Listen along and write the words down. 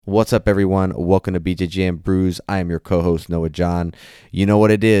What's up, everyone? Welcome to BJJ and Brews. I am your co-host, Noah John. You know what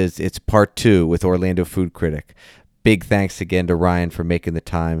it is. It's part 2 with Orlando Food Critic. Big thanks again to Ryan for making the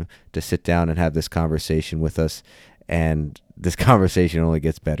time to sit down and have this conversation with us. And this conversation only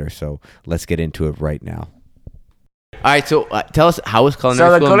gets better, so let's get into it right now. All right, so tell us, how was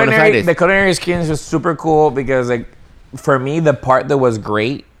culinary school in Buenos Aires? The culinary experience was super cool because, like, for me, the part that was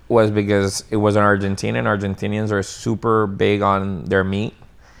great was because it was in Argentina, and Argentinians are super big on their meat.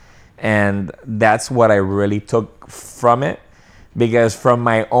 And that's what I really took from it, because from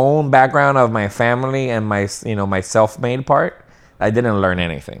my own background of my family and my self-made part, I didn't learn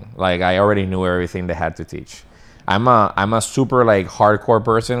anything. Like, I already knew everything they had to teach. I'm a super like hardcore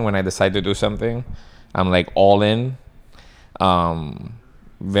person. When I decide to do something, I'm like all in,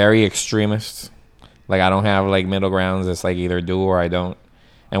 very extremist. Like, I don't have like middle grounds. It's like either do or I don't.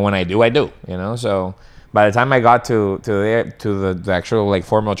 And when I do, I do. So. By the time I got to the actual like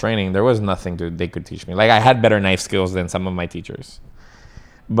formal training, there was nothing they could teach me. Like, I had better knife skills than some of my teachers.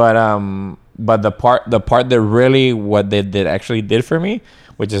 But the part that really what they actually did for me,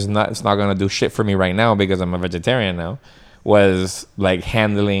 which is it's not gonna do shit for me right now because I'm a vegetarian now, was like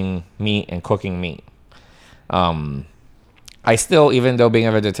handling meat and cooking meat. I still, even though being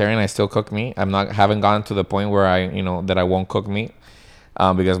a vegetarian, I still cook meat. Haven't gotten to the point where that I won't cook meat.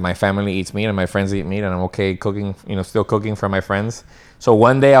 Because my family eats meat and my friends eat meat, and I'm okay cooking, still cooking for my friends. So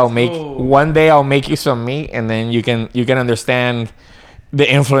one day I'll make you some meat, and then you can understand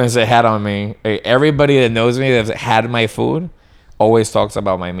the influence it had on me. Everybody that knows me that's had my food always talks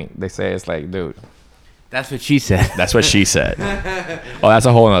about my meat. They say it's like, dude. That's what she said. That's what she said. Oh, that's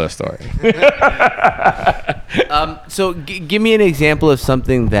a whole other story. So give me an example of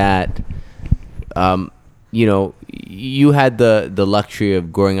something that, you had the luxury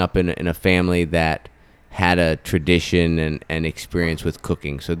of growing up in a family that had a tradition and experience with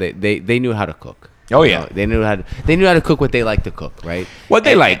cooking, so they knew how to cook. Oh yeah, they knew how to cook what they liked to cook, right? What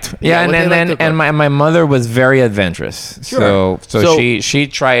they liked, yeah. And my mother was very adventurous, sure. So she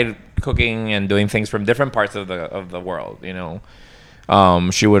tried cooking and doing things from different parts of the world.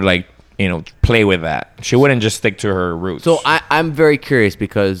 She would like play with that. She wouldn't just stick to her roots. So I'm very curious,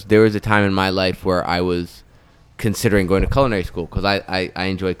 because there was a time in my life where I was considering going to culinary school because I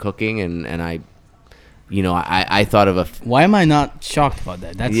enjoy cooking and I thought of Why am I not shocked about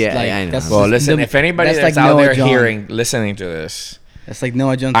that? That's I know. Well, listen, if anybody that's out there listening to this, that's like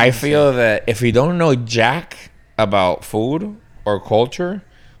Noah Johnson. I feel that if you don't know jack about food or culture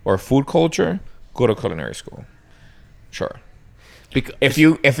or food culture, go to culinary school. Sure. Because if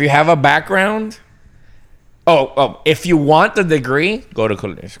you have a background, if you want the degree, go to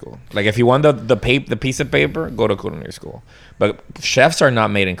culinary school. Like, if you want the piece of paper, go to culinary school. But chefs are not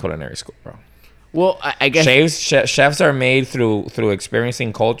made in culinary school, bro. Well, I guess chefs are made through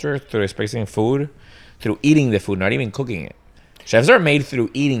experiencing culture, through experiencing food, through eating the food, not even cooking it. Chefs are made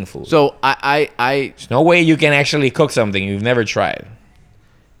through eating food. So there's no way you can actually cook something you've never tried.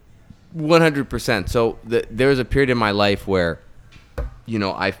 100%. So there was a period in my life where,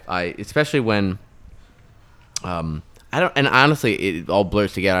 I especially when, I don't, and honestly, it all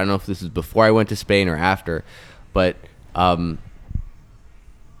blurs together. I don't know if this is before I went to Spain or after, but, I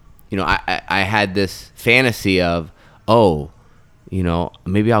had this fantasy of,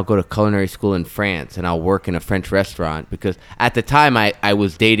 maybe I'll go to culinary school in France and I'll work in a French restaurant, because at the time I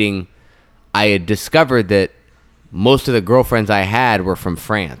was dating, I had discovered that most of the girlfriends I had were from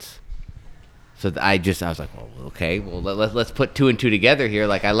France. So I was like, well, okay, well, let's put 2 and 2 together here.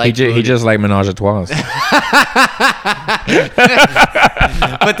 Like, I like he just like menage a trois.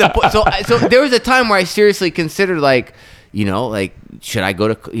 But so there was a time where I seriously considered, like, should I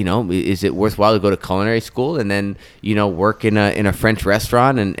go to, is it worthwhile to go to culinary school and then, work in a French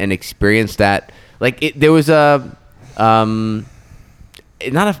restaurant and experience that? Like, there was not a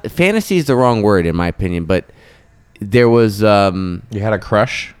fantasy is the wrong word in my opinion, but there was you had a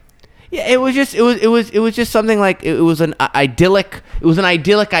crush. Yeah, it was just something like it was an idyllic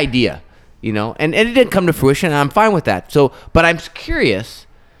idea, and it didn't come to fruition, and I'm fine with that. So, but I'm curious,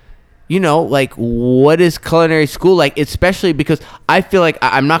 like, what is culinary school like? Especially because I feel like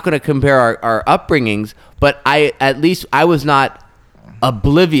I'm not going to compare our upbringings, but at least I was not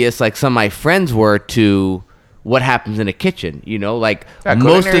oblivious like some of my friends were to what happens in a kitchen. Like,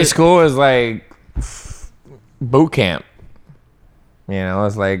 culinary school is like boot camp.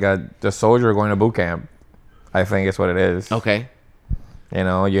 It's like the soldier going to boot camp. I think it's what it is. Okay.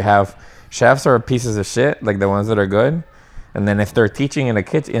 You have chefs are pieces of shit, like the ones that are good. And then if they're teaching in a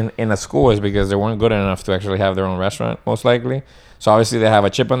kitchen in a school, is because they weren't good enough to actually have their own restaurant, most likely. So obviously they have a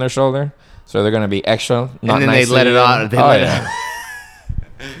chip on their shoulder. So they're going to be extra. Not and then nice they let it out.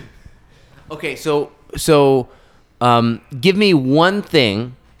 Okay, so give me one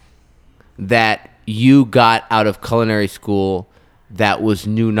thing that you got out of culinary school that was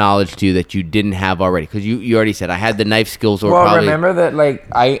new knowledge to you that you didn't have already, because you already said I had the knife skills. Or Well, probably remember that, like,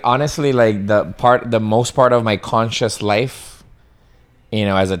 I honestly, like, the most part of my conscious life,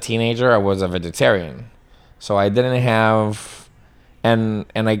 as a teenager, I was a vegetarian, so I didn't have, and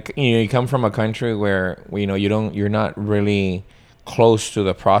like, you come from a country where you're not really close to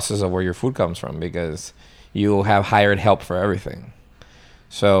the process of where your food comes from, because you have hired help for everything.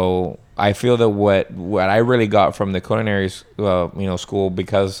 So I feel that what I really got from the culinary school,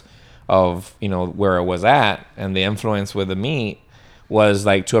 because of where I was at and the influence with the meat, was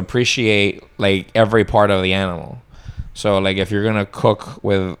like to appreciate like every part of the animal. So like if you're gonna cook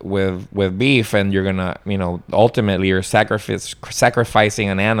with beef, and you're gonna ultimately you're sacrificing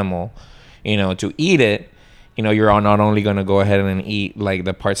an animal to eat it, you're not only gonna go ahead and eat like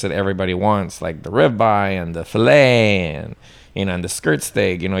the parts that everybody wants, like the ribeye and the fillet and the skirt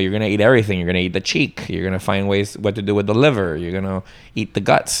steak. You're gonna eat everything. You're gonna eat the cheek. You're gonna find ways what to do with the liver. You're gonna eat the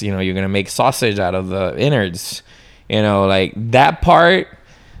guts. You're gonna make sausage out of the innards. Like that part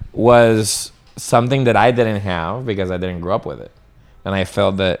was something that I didn't have because I didn't grow up with it, and I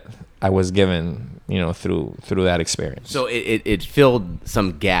felt that I was given through that experience. So it filled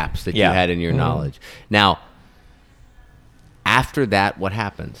some gaps that you had in your knowledge. Now, after that, what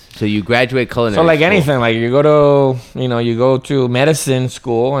happens? So you graduate culinary So like school. anything, like you go to medicine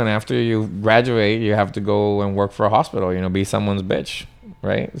school, and after you graduate, you have to go and work for a hospital, be someone's bitch,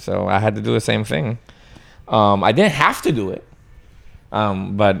 right? So I had to do the same thing. I didn't have to do it,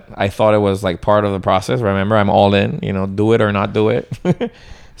 but I thought it was like part of the process. Remember, I'm all in, do it or not do it.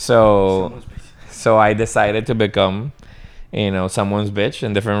 So I decided to become, someone's bitch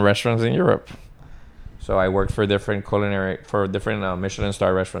in different restaurants in Europe. So I worked for different Michelin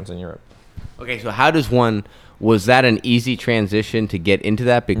star restaurants in Europe. Okay, so how does one? Was that an easy transition to get into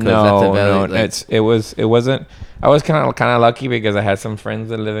that? Because No, it wasn't. I was kind of lucky because I had some friends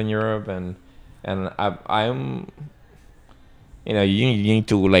that live in Europe, and I'm. You need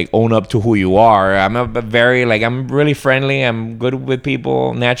to like own up to who you are. I'm I'm really friendly. I'm good with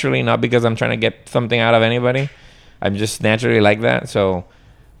people naturally, not because I'm trying to get something out of anybody. I'm just naturally like that. So,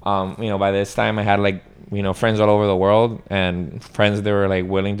 by this time I had like friends all over the world, and friends that were like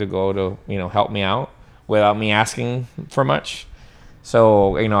willing to go to help me out without me asking for much.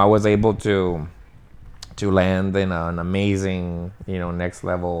 So I was able to land in an amazing next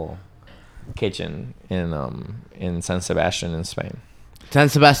level kitchen in San Sebastian in Spain. San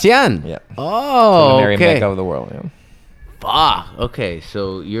Sebastian. Yeah. Oh, Culinary okay. mecca of the world. Yeah. Fuck. Okay,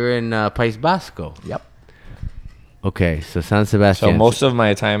 so you're in País Vasco. Yep. Okay, so San Sebastian. So most of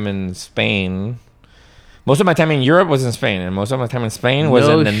my time in Spain, most of my time in Europe was in Spain, and most of my time in Spain was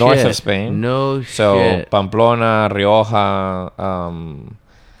in the north of Spain. No So shit. Pamplona, Rioja,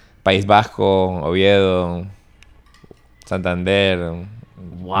 País Vasco, Oviedo, Santander,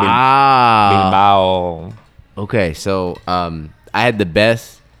 Wow. Bilbao. Okay, so I had the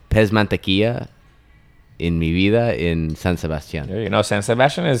best pez mantequilla in mi vida in San Sebastian. San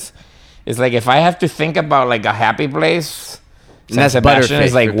Sebastian is like, if I have to think about like a happy place, And San that's Sebastian Butterfish,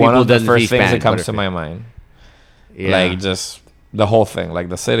 is like for one people of the doesn't first speak things that Spanish, comes to Butterfish. my mind. Yeah. Like just the whole thing, like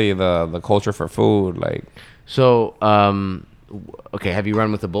the city, the culture for food, like. So, okay, have you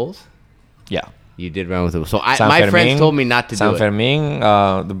run with the bulls? Yeah. You did run with the bulls. So San my Fermin, friends told me not to San do it. Fermin,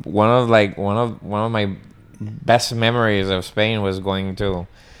 one of my best memories of Spain was going to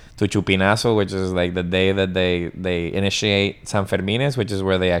Chupinazo, which is like the day that they initiate San Fermines, which is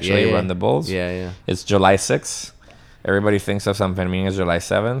where they actually run the bulls. Yeah. It's July 6th. Everybody thinks of San Fermin as July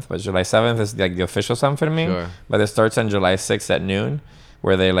 7th, but July 7th is like the official San Fermin. Sure. But it starts on July 6th at noon,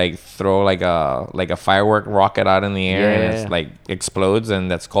 where they like throw like a firework rocket out in the air, and it's like explodes, and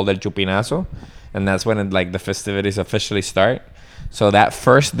that's called El Chupinazo, and that's when the festivities officially start. So that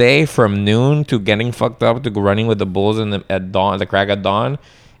first day, from noon to getting fucked up to running with the bulls at dawn, the crack of dawn,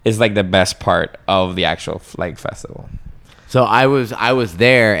 is like the best part of the actual festival. So I was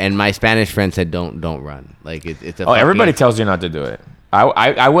there, and my Spanish friend said, "Don't run." Like it's a. Everybody tells you not to do it.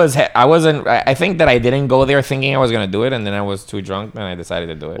 I think that I didn't go there thinking I was gonna do it, and then I was too drunk and I decided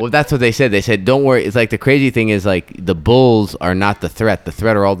to do it. Well, that's what they said. They said, "Don't worry." It's like the crazy thing is like the bulls are not the threat. The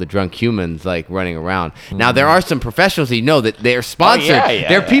threat are all the drunk humans like running around. Now there are some professionals that they're sponsored.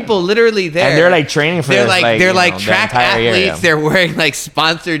 There are people literally there, and they're like training for they're this. They're like the track entire athletes. year, yeah. They're wearing like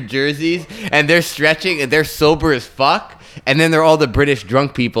sponsored jerseys, and they're stretching, and they're sober as fuck. And then they're all the British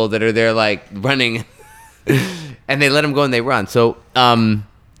drunk people that are there like running, and they let them go and they run. So, God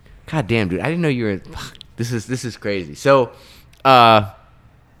damn, dude, I didn't know you were. Fuck, this is crazy. So,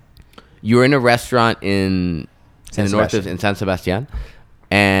 you were in a restaurant in San the north of Sebastian. in San Sebastian,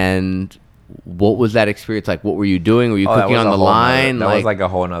 and what was that experience like? What were you doing? Were you That cooking was on a the whole line? Nother, that was like a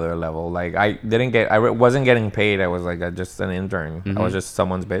whole nother level. Like I wasn't getting paid. I was like just an intern. I was just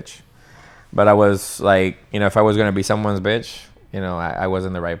someone's bitch. But I was like, if I was gonna be someone's bitch, I was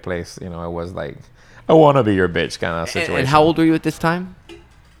in the right place. I was like, I want to be your bitch kind of situation. And how old were you at this time?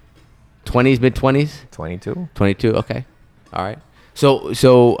 20s, mid 20s? 22. 22. Okay, all right. So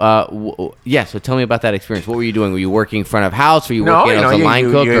tell me about that experience. What were you doing? Were you working front of house? Were you working as a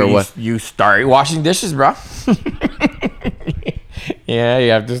line cook or what? You start washing dishes, bro. Yeah,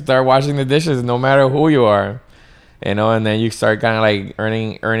 you have to start washing the dishes no matter who you are. And then you start kind of like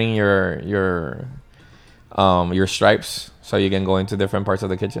earning your stripes so you can go into different parts of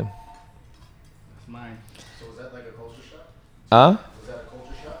the kitchen. Mine. So was that like a culture shock? Huh? Was that a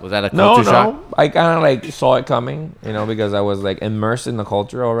culture shock? Was that a culture shock? No. I kind of like saw it coming, because I was like immersed in the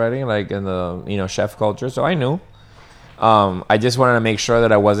culture already, like in the chef culture. So I knew. I just wanted to make sure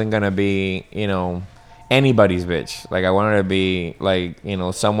that I wasn't gonna be anybody's bitch. Like I wanted to be like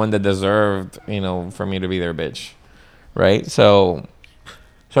someone that deserved for me to be their bitch, right? So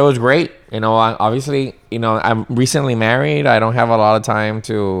it was great. Obviously I'm recently married. I don't have a lot of time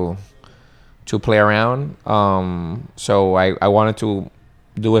to play around. So I wanted to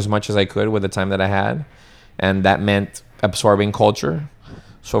do as much as I could with the time that I had, and that meant absorbing culture.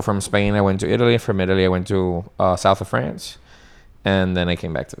 So from Spain I went to Italy. From Italy I went to south of France, and then I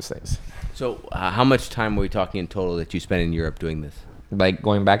came back to the States. So how much time were we talking in total that you spent in Europe doing this? Like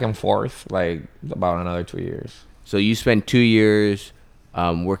going back and forth, like about another 2 years. So you spent 2 years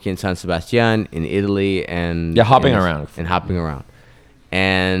working in San Sebastian, in Italy, and hopping around. and hopping around,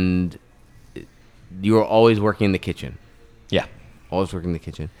 and you were always working in the kitchen. Yeah. Always working in the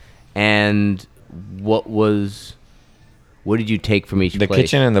kitchen. And what did you take from each The place?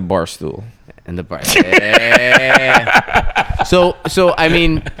 kitchen and the bar stool. And the bar. So I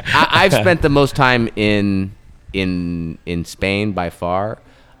mean, I've spent the most time in Spain by far.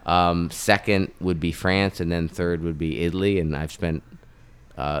 Second would be France, and then third would be Italy. And I've spent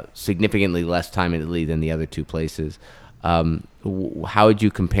significantly less time in Italy than the other two places. How would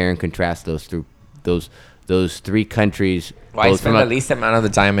you compare and contrast those three countries? Well, I spent the least amount of the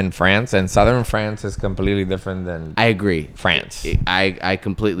time in France, and southern France is completely different than I agree. France. I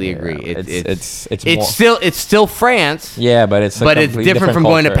completely agree. It's Still France. Yeah, but it's different from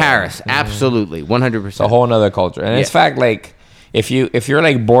going to culture. Paris. Absolutely, 100%. It's a whole nother culture. And in fact, like if you're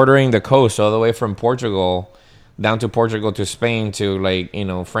like bordering the coast all the way from Portugal down to Portugal to Spain to like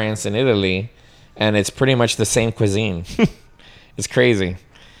France and Italy, and it's pretty much the same cuisine. It's crazy.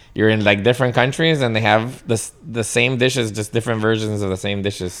 You're in like different countries and they have the same dishes, just different versions of the same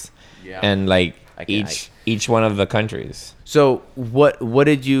dishes. Yeah. And like each one of the countries. So what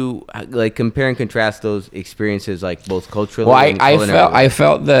did you like compare and contrast those experiences like both culturally? Well, and I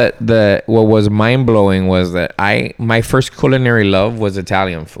felt that what was mind blowing was that my first culinary love was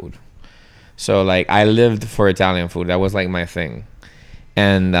Italian food. So like I lived for Italian food. That was like my thing.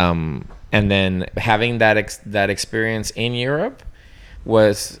 And then having that experience in Europe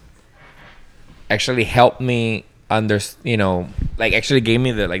was actually helped me like actually gave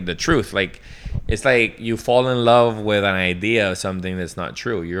me the truth. Like it's like you fall in love with an idea of something that's not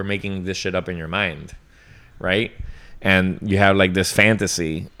true. You're making this shit up in your mind, right? And you have like this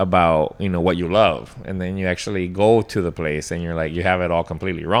fantasy about what you love, and then you actually go to the place and you're like you have it all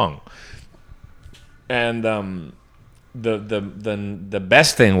completely wrong. And the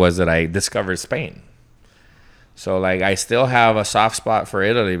best thing was that I discovered Spain. So like I still have a soft spot for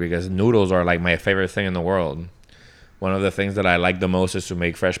Italy because noodles are like my favorite thing in the world. One of the things that I like the most is to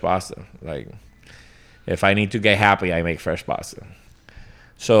make fresh pasta. Like if I need to get happy, I make fresh pasta.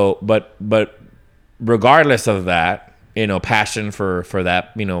 So but regardless of that, passion for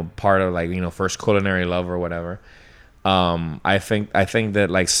that, part of like, first culinary love or whatever. I think that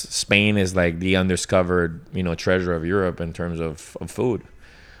like Spain is like the undiscovered, treasure of Europe in terms of food.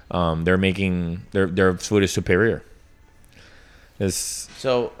 They're making their food is superior. It's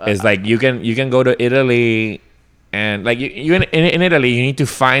like you can go to Italy and like you in Italy you need to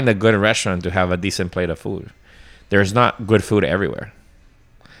find a good restaurant to have a decent plate of food. There's not good food everywhere.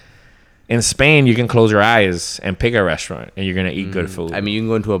 In Spain, you can close your eyes and pick a restaurant, and you're gonna eat good food. I mean, you can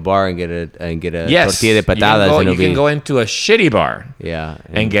go into a bar and get a yes, tortilla de patatas. You can go into a shitty bar, yeah,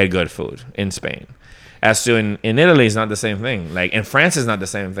 and get good food in Spain. As to in Italy, it's not the same thing. Like in France, it's not the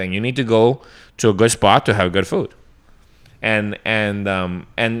same thing. You need to go to a good spot to have good food, and it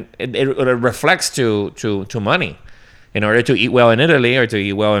reflects to money. In order to eat well in Italy or to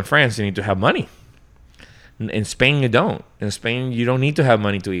eat well in France, you need to have money. In Spain, you don't. In Spain, you don't need to have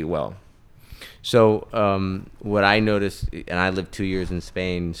money to eat well. So what I noticed, and I lived 2 years in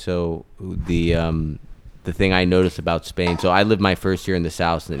Spain. So the thing I noticed about Spain. So I lived my first year in the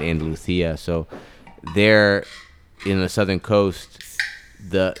south in Andalusia. So there, in the southern coast,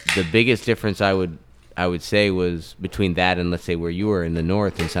 the biggest difference I would say was between that and, let's say, where you were in the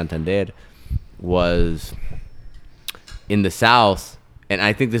north in Santander, was in the south, and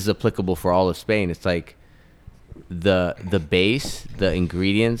I think this is applicable for all of Spain. It's like the base, the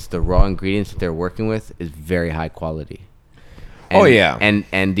ingredients, the raw ingredients that they're working with is very high quality. And, Oh, yeah.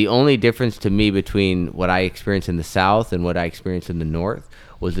 And the only difference to me between what I experienced in the south and what I experienced in the north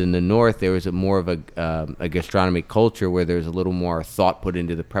was, in the north there was more of a gastronomic culture where there's a little more thought put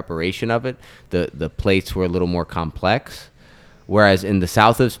into the preparation of it. The plates were a little more complex. Whereas in the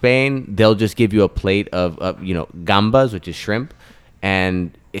south of Spain, they'll just give you a plate of gambas, which is shrimp,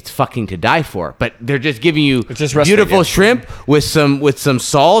 and it's fucking to die for. But they're just giving you just rustic, beautiful yeah. shrimp with some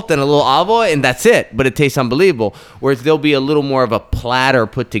salt and a little avo, and that's it. But it tastes unbelievable. Whereas there'll be a little more of a platter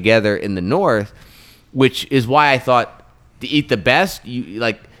put together in the north, which is why I thought to eat the best,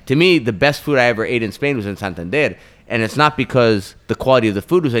 to me, the best food I ever ate in Spain was in Santander. And it's not because the quality of the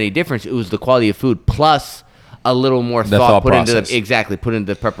food was any different. It was the quality of food plus a little more thought put process. into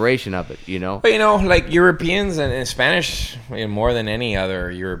the preparation of it, But like Europeans and Spanish, more than any other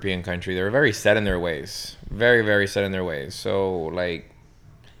European country, they're very set in their ways, very, very set in their ways. So like,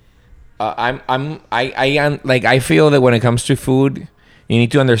 I feel that when it comes to food, you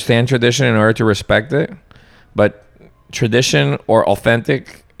need to understand tradition in order to respect it. But tradition or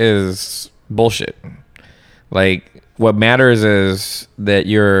authentic is bullshit. Like, what matters is that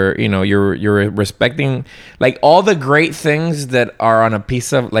you're respecting, like, all the great things that are on a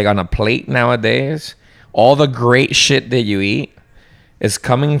piece of, like, on a plate nowadays. All the great shit that you eat is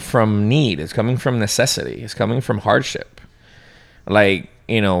coming from need. It's coming from necessity. It's coming from hardship. Like,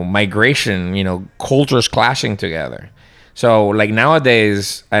 migration. Cultures clashing together. So, like,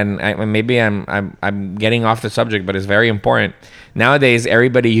 nowadays, and maybe I'm getting off the subject, but it's very important. Nowadays,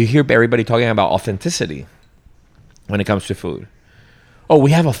 you hear everybody talking about authenticity when it comes to food. Oh,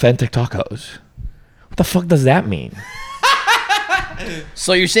 we have authentic tacos. What the fuck does that mean?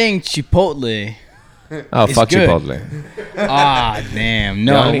 So you're saying Chipotle? Oh, It's fuck good. Chipotle. Ah, damn.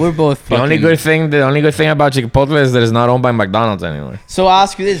 No, we're both. The only good thing about Chipotle is that it's not owned by McDonald's anymore. So I'll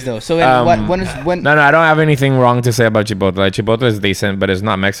ask you this though. So when? No, I don't have anything wrong to say about Chipotle. Like, Chipotle is decent, but it's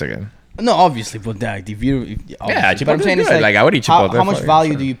not Mexican. No, obviously, but that Yeah, Chipotle. Chipotle is good. Like, I would eat Chipotle. How much for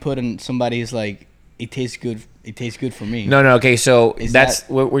value sure. do you put in somebody's like? It tastes good. It tastes good for me. No. Okay, so Is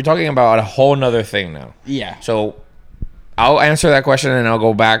we're talking about a whole nother thing now. Yeah. So I'll answer that question and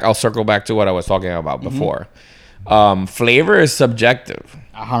I'll circle back to what I was talking about before. Flavor is subjective.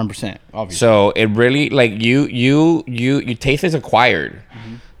 100%. Obviously. So it really, like, you taste is acquired.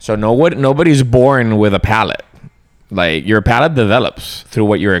 So nobody's born with a palate. Like, your palate develops through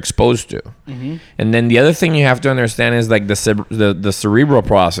what you're exposed to. And then the other thing you have to understand is, like, the cerebral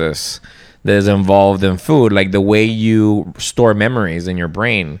process that is involved in food, like the way you store memories in your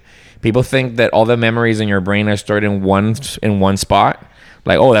brain. People think that all the memories in your brain are stored in one spot.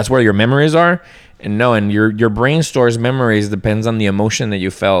 Like, oh, that's where your memories are. And no, and your brain stores memories depends on the emotion that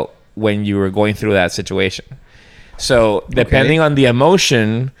you felt when you were going through that situation. So depending on the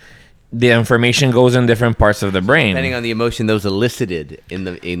emotion, the information goes in different parts of the brain. Depending on the emotion those elicited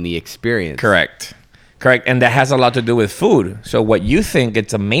in the experience. Correct. And that has a lot to do with food. So what you think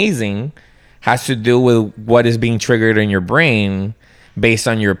it's amazing has to do with what is being triggered in your brain based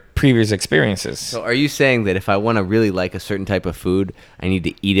on your previous experiences. So are you saying that if I want to really like a certain type of food, I need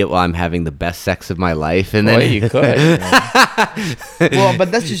to eat it while I'm having the best sex of my life? And then Well, you could. well,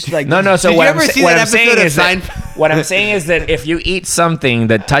 but that's just like No. So Did what you I'm ever sa- see what that I'm saying episode of is that Seinfeld? what I'm saying is that if you eat something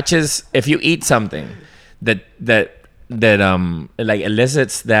that like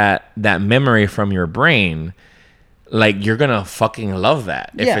elicits that memory from your brain, like, you're gonna fucking love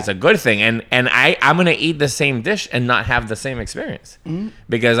that if Yeah. it's a good thing. And I'm gonna eat the same dish and not have the same experience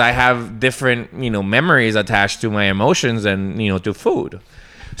because I have different memories attached to my emotions and to food.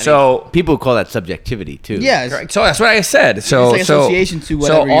 So People call that subjectivity too. yeah. It's, correct. So that's what I said. So like association to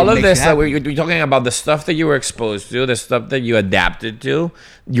whatever So all of makes this you that happy. we're talking about, the stuff that you were exposed to, the stuff that you adapted to,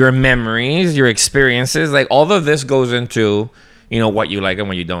 your memories, your experiences, like, all of this goes into what you like and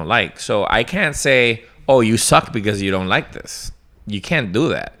what you don't like. So I can't say, oh, you suck because you don't like this. You can't do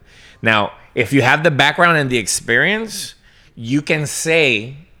that. Now, if you have the background and the experience, you can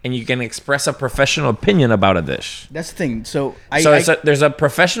say and you can express a professional opinion about a dish. that's the thing. So There's a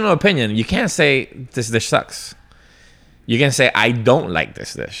professional opinion. You can't say this dish sucks. You can say I don't like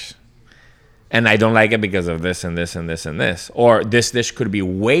this dish. And I don't like it because of this and this and this and this. Or this dish could be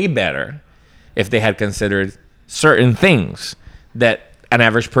way better if they had considered certain things that an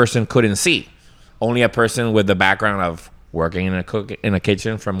average person couldn't see. Only a person with the background of working in a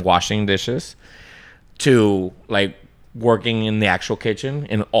kitchen, from washing dishes to like working in the actual kitchen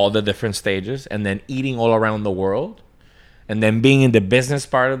in all the different stages, and then eating all around the world, and then being in the business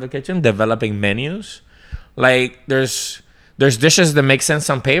part of the kitchen, developing menus. Like there's dishes that make sense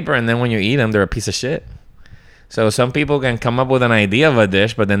on paper, and then when you eat them, they're a piece of shit. So some people can come up with an idea of a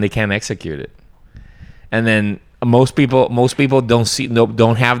dish, but then they can't execute it. And then most people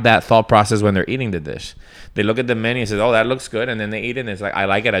don't have that thought process when they're eating the dish. They look at the menu and say, "Oh, that looks good," and then they eat it, and it's like, "I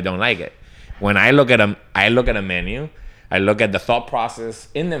like it, I don't like it." When I look at a menu, I look at the thought process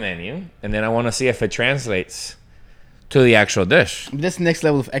in the menu, and then I want to see if it translates to the actual dish. That's the next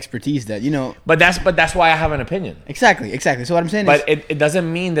level of expertise that, But that's why I have an opinion. Exactly. So what I'm saying But is... it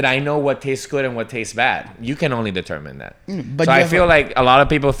doesn't mean that I know what tastes good and what tastes bad. You can only determine that. but So you I have feel like a lot of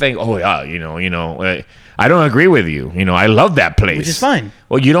people think, "Oh yeah, I don't agree with you. I love that place." Which is fine.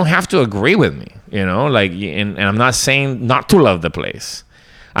 Well, you don't have to agree with me. And I'm not saying not to love the place.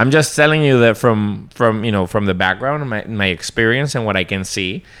 I'm just telling you that from the background and my experience and what I can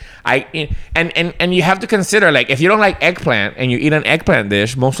see, and you have to consider, like, if you don't like eggplant and you eat an eggplant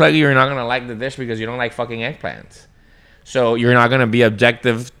dish, most likely you're not gonna like the dish because you don't like fucking eggplants. So you're not gonna be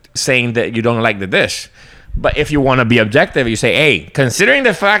objective saying that you don't like the dish. But if you want to be objective, you say, "Hey, considering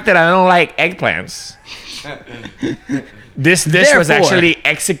the fact that I don't like eggplants, this dish was Therefore- actually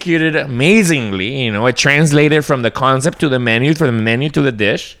executed amazingly. It translated from the concept to the menu, from the menu to the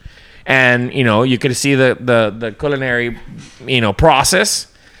dish, and you could see the culinary process,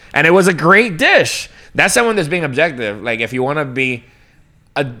 and it was a great dish." That's someone that's being objective. Like, if you want to be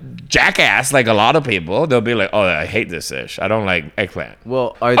a jackass, like a lot of people, they'll be like, "Oh, I hate this dish. I don't like eggplant."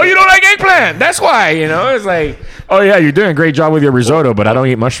 Well, Oh, you don't like eggplant? That's why, It's like, "Oh yeah, you're doing a great job with your risotto, but I don't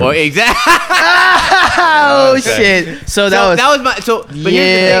eat mushrooms." Well, exactly. Oh shit! So that was my. So, but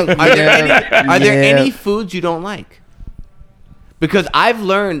Yeah, here's the thing. Are there yeah. any foods you don't like? Because I've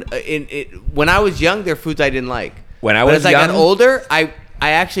learned when I was young, there are foods I didn't like. When I But was as I got young- older, I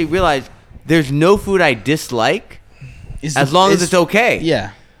actually realized there's no food I dislike as long as it's okay.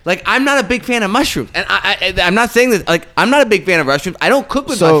 Yeah. Like, I'm not a big fan of mushrooms, and I'm not saying this. Like, I'm not a big fan of mushrooms. I don't cook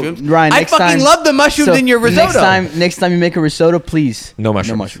with So, mushrooms. Ryan, I next fucking time- love the mushrooms So in your risotto. Next time you make a risotto, please. No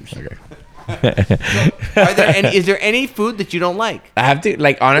mushrooms. No mushrooms. Okay. Is there any food that you don't like, I have to,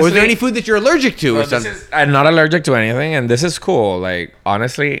 like, or honestly. is there any food that you're allergic to, or something? I'm not allergic to anything, and this is cool. Like,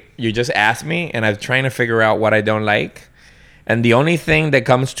 honestly, you just asked me, and I'm trying to figure out what I don't like. And the only thing that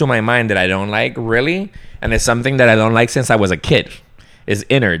comes to my mind that I don't like, really, and it's something that I don't like since I was a kid, is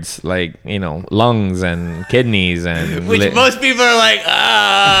innards, like, lungs and kidneys and Which most people are like,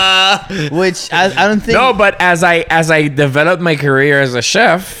 ah. Which I don't think. No, but as I developed my career as a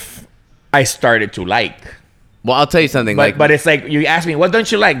chef, I started to like. Well, I'll tell you something. But it's like, you asked me, what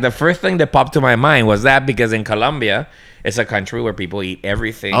don't you like? The first thing that popped to my mind was that, because in Colombia, it's a country where people eat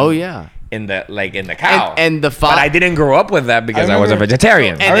everything. Oh yeah. In the cow. And the but I didn't grow up with that because I was a remember-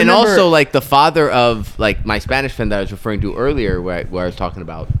 vegetarian. And remember- also, like, the father of, like, my Spanish friend that I was referring to earlier, where I was talking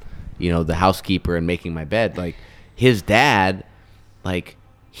about, the housekeeper and making my bed. Like, his dad, like,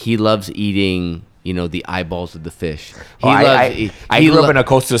 he loves eating, the eyeballs of the fish. He I grew up in a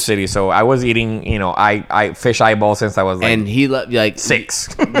coastal city, so I was eating, I fish eyeballs since I was like, and he loved, like,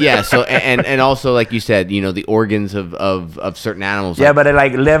 6. Yeah. So and also, like you said, the organs of certain animals. Yeah, like, but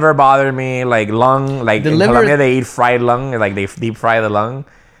like liver bothered me, like lung, like The in liver- Colombia they eat fried lung, like they deep fry the lung.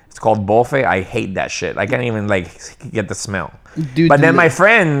 It's called bofe. I hate that shit. I can't even like get the smell. Dude, but then the- my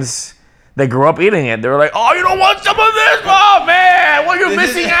friends, they grew up eating it. They were like, "Oh, you don't want some of this? Oh man, what you're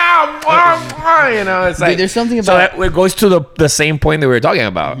missing out?" It's like, there's something So about- it goes to the same point that we were talking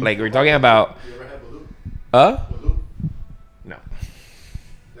about. Like we were talking about, You ever had balut? Balut? no.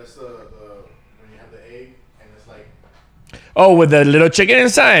 That's the when you have the egg and it's like Oh, with the little chicken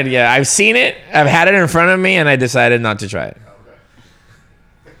inside. Yeah, I've seen it. I've had it in front of me, and I decided not to try it.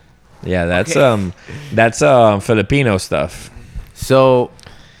 Yeah, that's Filipino stuff. so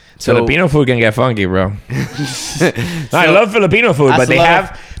Filipino food can get funky, bro. I love Filipino food, but That's a they lot have,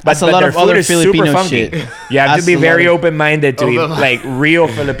 of- but that's a lot their of food other is super Filipino funky. shit. You have to That's be a lot very of- open-minded to eat like real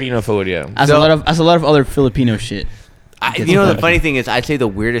Filipino food. Yeah. As a lot of other Filipino shit. the funny thing is, I'd say the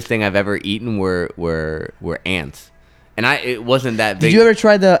weirdest thing I've ever eaten were ants, and it wasn't that big. Did you ever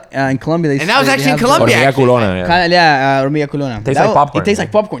try the in Colombia? And that was actually in Colombia. Hormiga actually. culona, yeah. Yeah, hormiga culona. Tastes like popcorn. It tastes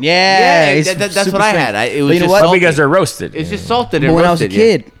like popcorn. Yeah, Yeah, it's that's super what I strange. had. It But was you know just what? But salty. because they're roasted. It's just salted But and when I was a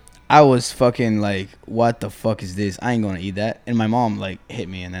roasted. kid, I was fucking like, what the fuck is this? I ain't gonna eat that. And my mom like hit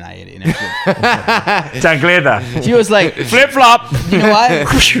me, and then I ate it. And Chancleta. she was like, Flip flop. you know why?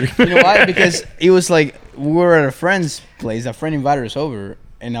 You know why? Because it was like we were at a friend's place. A friend invited us over,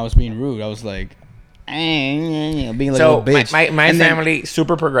 and I was being rude. I was like, being like a So little bitch. my And then- family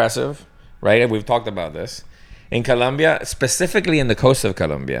super progressive, right? We've talked about this. In Colombia, specifically in the coast of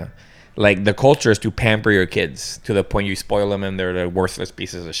Colombia, like the culture is to pamper your kids to the point you spoil them and they're the worthless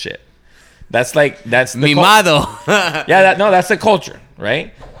pieces of shit. That's the Mimado. that's the culture,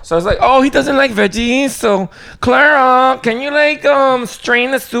 right? So it's like, oh, he doesn't like veggies, so Clara, can you like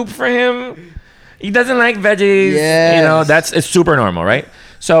strain the soup for him? He doesn't like veggies. Yes. You know, it's super normal, right?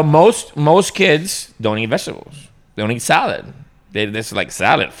 So most kids don't eat vegetables. They don't eat salad. They just like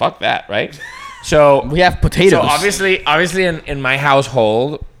salad. Fuck that, right? So we have potatoes. So obviously in my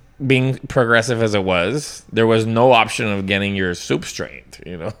household, being progressive as it was, there was no option of getting your soup strained.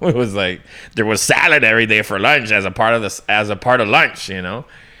 You know, it was like there was salad every day for lunch as a part of lunch. You know,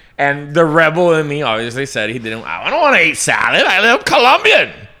 and the rebel in me obviously said I don't want to eat salad. I live Colombian.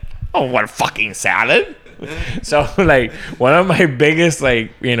 I don't want fucking salad. So like one of my biggest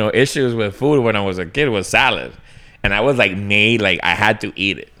issues with food when I was a kid was salad, and I was like made like I had to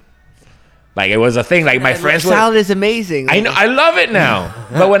eat it. Like it was a thing. Like my friends would. Salad is amazing. I know. I love it now.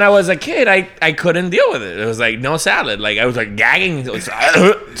 But when I was a kid, I couldn't deal with it. It was like no salad. Like I was like gagging.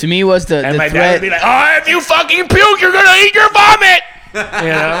 To me, was the And my dad threat. would be like, "Oh, if you fucking puke, you're gonna eat your vomit." You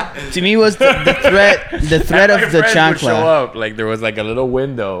know. To me, was the threat. The threat And my of the friends would show chancla. up. Like there was like a little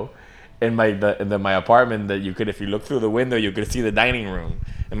window in my apartment that you could, if you look through the window, you could see the dining room.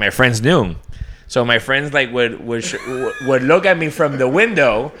 And my friends knew. So my friends like would look at me from the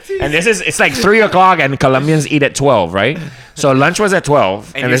window, and it's like 3:00, and Colombians eat at 12, right? So lunch was at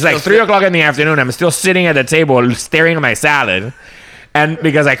 12, and it's like 3:00 in the afternoon. I'm still sitting at the table staring at my salad, and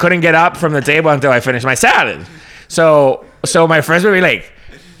because I couldn't get up from the table until I finished my salad. So my friends would be like,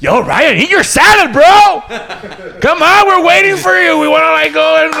 "Yo, Ryan, eat your salad, bro! Come on, we're waiting for you. We want to like go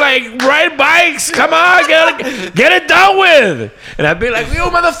and like ride bikes. Come on, get it done with." And I'd be like, "You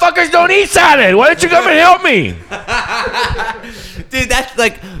motherfuckers don't eat salad. Why don't you come and help me?" Dude, that's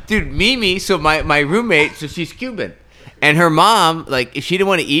like, Mimi, so my roommate, so she's Cuban. And her mom, like, if she didn't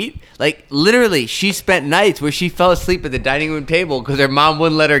want to eat, like, literally, she spent nights where she fell asleep at the dining room table because her mom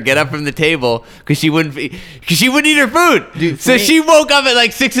wouldn't let her get up from the table because she wouldn't eat her food. Dude, so me- she woke up at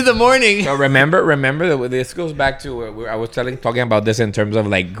like 6 in the morning. So remember that this goes back to where I was talking about this in terms of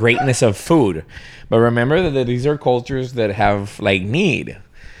like greatness of food. But remember that these are cultures that have like need.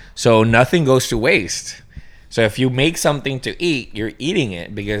 So nothing goes to waste. So if you make something to eat, you're eating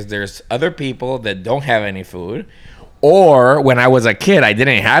it because there's other people that don't have any food. Or when I was a kid, I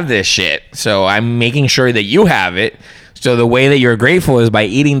didn't have this shit. So I'm making sure that you have it. So the way that you're grateful is by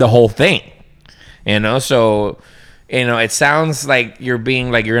eating the whole thing. You know, so, you know, it sounds like you're being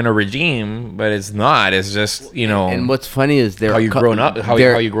like you're in a regime, but it's not. It's just, you know, And what's funny is how you grown up, how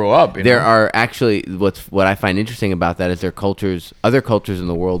you grow up. You There know? are actually what I find interesting about that is there are other cultures in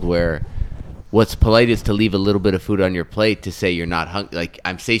the world where what's polite is to leave a little bit of food on your plate to say you're not hungry. Like,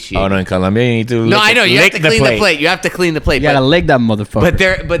 I'm satiated. Oh no, in Colombia you need to. No, I know you have to clean the plate. You have to clean the plate. You gotta lick that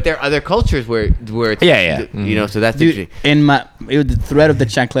motherfucker. But there are other cultures where it's, Yeah. you know, so that's Dude, interesting. the threat of the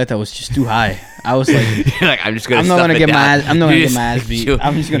chancleta was just too high. I was like, You're like, I'm just gonna. I'm not stuff gonna it get my down. ass. I'm not gonna You get my just ass beat. chew.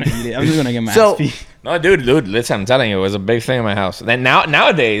 I'm just gonna eat it. I'm just gonna get my So- ass beat. No, dude, listen, I'm telling you, it was a big thing in my house. Then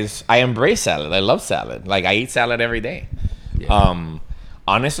nowadays, I embrace salad. I love salad. Like I eat salad every day.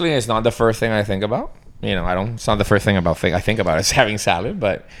 Honestly, it's not the first thing I think about. You know, it's not the first thing I think about is having salad.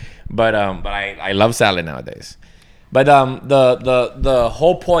 But I love salad nowadays. But the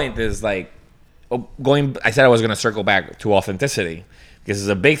whole point is like I said I was gonna circle back to authenticity because it's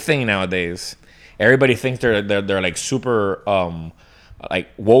a big thing nowadays. Everybody thinks they're like super like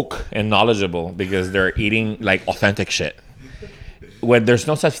woke and knowledgeable because they're eating like authentic shit. When there's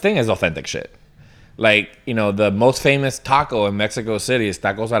no such thing as authentic shit. Like, you know, the most famous taco in Mexico City is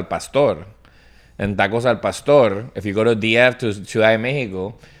Tacos al Pastor. And Tacos al Pastor, if you go to DF to Ciudad de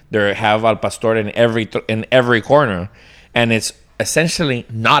Mexico, they have al pastor in every corner, and it's essentially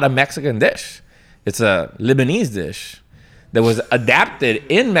not a Mexican dish. It's a Lebanese dish that was adapted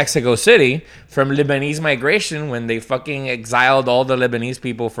in Mexico City from Lebanese migration when they fucking exiled all the Lebanese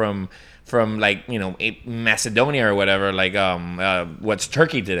people from like, you know, Macedonia or whatever, like what's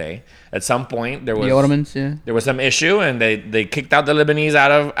Turkey today. At some point there was The Ottomans, yeah. there was some issue and they kicked out the Lebanese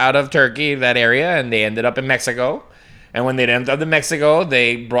out of Turkey, that area, and they ended up in Mexico. And when they ended up in Mexico,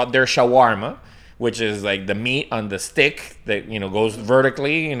 they brought their shawarma, which is like the meat on the stick that goes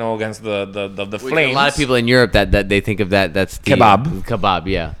vertically, against the flames. A lot of people in Europe that they think of that's the, Kebab. Kebab,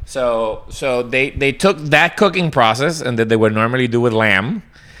 yeah. So they took that cooking process and that they would normally do with lamb,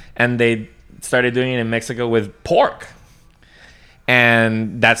 and they started doing it in Mexico with pork,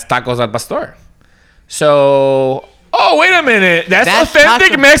 and that's tacos al pastor. So, oh, wait a minute, that's authentic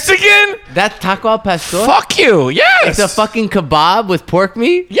taco, Mexican? That's taco al pastor. Fuck you, yes. It's a fucking kebab with pork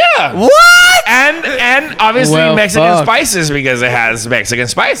meat. Yeah. What? And obviously Well, Mexican fuck. spices, because it has Mexican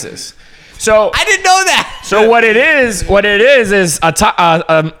spices. So I didn't know that. So what it is a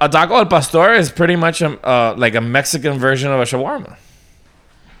taco al pastor is pretty much like a Mexican version of a shawarma.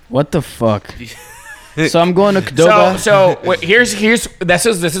 What the fuck? So I'm going to Qdoba. So here's this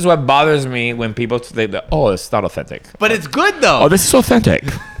is what bothers me when people say that, oh, it's not authentic. But it's good though. Oh, this is authentic.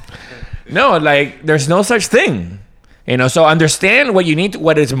 No, like there's no such thing. So understand what you need to,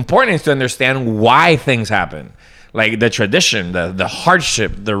 what is important is to understand why things happen. Like the tradition, the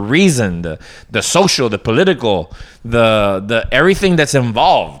hardship, the reason, the social, the political, the everything that's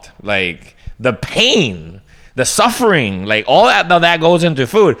involved, like the pain, the suffering, like all that goes into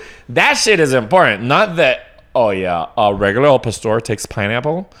food. That shit is important. Not that, oh yeah, a regular al pastor takes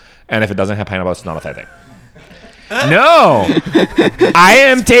pineapple, and if it doesn't have pineapple, it's not authentic. No, I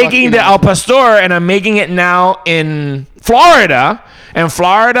am taking the al pastor and I'm making it now in Florida, and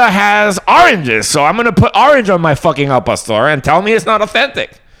Florida has oranges, so I'm gonna put orange on my fucking al pastor and tell me it's not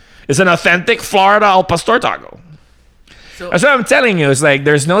authentic. It's an authentic Florida al pastor taco. That's what I'm telling you. It's like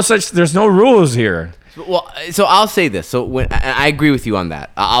there's no rules here. Well, so I'll say this. So when I agree with you on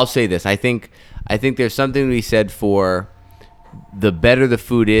that, I'll say this. I think there's something to be said for the better the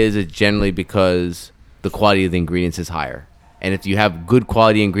food is. It's generally because the quality of the ingredients is higher. And if you have good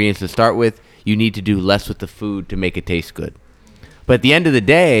quality ingredients to start with, you need to do less with the food to make it taste good. But at the end of the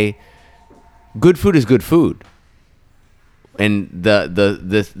day, good food is good food. And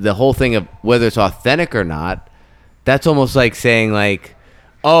the whole thing of whether it's authentic or not, that's almost like saying like,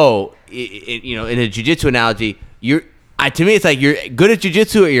 oh, in a jiu-jitsu analogy, to me it's like you're good at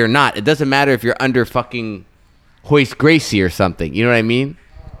jiu-jitsu or you're not. It doesn't matter if you're under fucking Hoist Gracie or something. You know what I mean?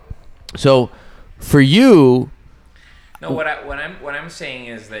 So for you, no, what I'm saying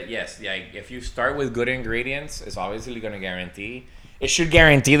is that yes, if you start with good ingredients, it's obviously going to guarantee. It should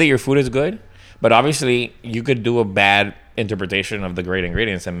guarantee that your food is good, but obviously you could do a bad interpretation of the great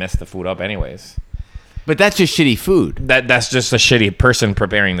ingredients and mess the food up anyways. but that's just shitty food. That's just a shitty person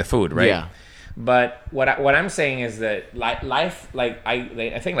preparing the food, right? Yeah. But what I'm saying is that life, like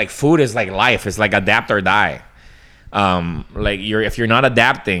I think like food is like life. It's like adapt or die. If you're not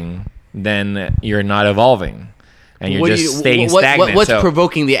adapting, then you're not evolving, and you're just staying stagnant. What's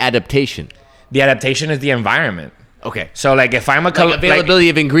provoking the adaptation? The adaptation is the environment. Okay. So like if I'm Availability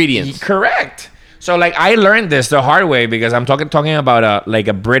of ingredients. Correct. So like I learned this the hard way because I'm talking about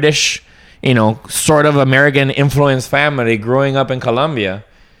a British, sort of American influenced family growing up in Colombia.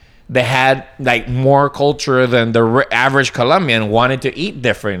 They had like more culture than the average Colombian, wanted to eat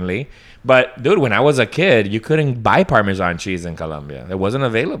differently. But dude, when I was a kid, you couldn't buy Parmesan cheese in Colombia. It wasn't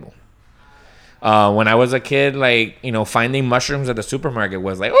available. When I was a kid, finding mushrooms at the supermarket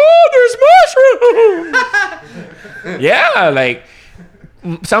was like, oh, there's mushrooms. Yeah, like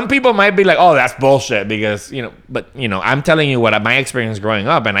some people might be like, oh, that's bullshit because, I'm telling you what my experience growing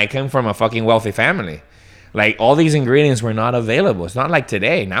up, and I came from a fucking wealthy family. Like all these ingredients were not available. It's not like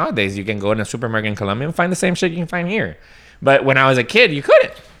today. Nowadays, you can go in a supermarket in Colombia and find the same shit you can find here. But when I was a kid, you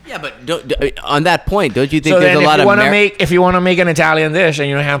couldn't. Yeah, but on that point, don't you think So there's then a lot of if you want to make an Italian dish and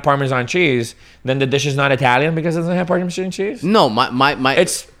you don't have Parmesan cheese, then the dish is not Italian because it doesn't have Parmesan cheese? No, my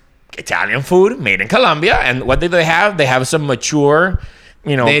It's Italian food made in Colombia. And what do they have? They have some mature,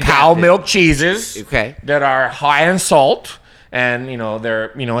 cow milk cheeses that are high in salt. And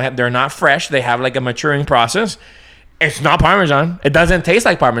they're not fresh. They have like a maturing process. It's not Parmesan. It doesn't taste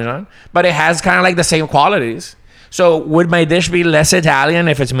like Parmesan, but it has kind of like the same qualities. So would my dish be less Italian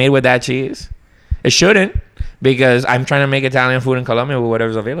if it's made with that cheese? It shouldn't, because I'm trying to make Italian food in Colombia with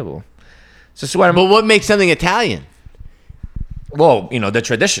whatever's available. So but what makes something Italian? Well, the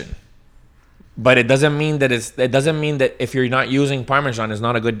tradition. But it doesn't mean that if you're not using Parmesan, it's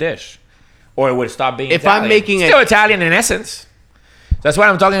not a good dish. Or it would stop being Italian. I'm making still Italian in essence. That's what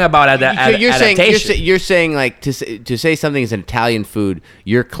I'm talking about. You're saying like to say something is an Italian food.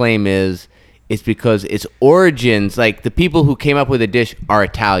 Your claim is it's because its origins, like the people who came up with the dish, are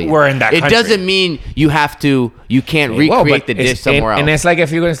Italian. We're in that country. It doesn't mean you can't recreate the dish somewhere else. And it's like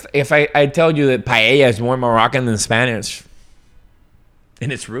if I told you that paella is more Moroccan than Spanish,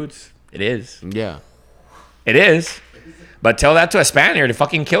 in its roots, it is. Yeah, it is. But tell that to a Spaniard to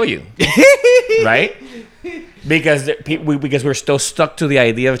fucking kill you, right? Because we're still stuck to the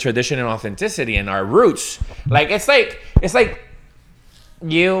idea of tradition and authenticity and our roots. Like it's like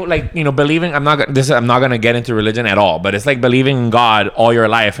you believing. I'm not gonna get into religion at all, but it's like believing in God all your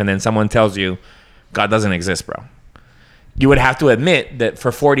life, and then someone tells you God doesn't exist, bro. You would have to admit that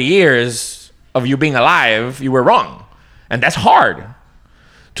for 40 years of you being alive, you were wrong, and that's hard.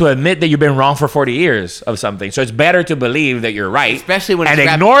 To admit that you've been wrong for 40 years of something. So it's better to believe that you're right. Especially when and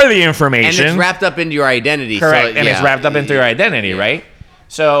it's ignore the information. And it's wrapped up into your identity. Correct. So, and it's wrapped up into your identity, right?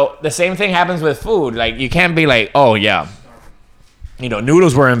 So the same thing happens with food. Like you can't be like, oh yeah,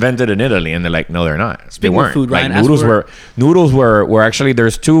 noodles were invented in Italy, and they're like, no, they're not. They weren't. Food, like Ryan, noodles were actually,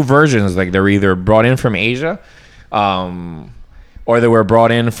 there's two versions. Like they're either brought in from Asia, or they were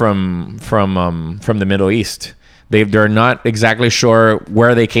brought in from the Middle East. They're not exactly sure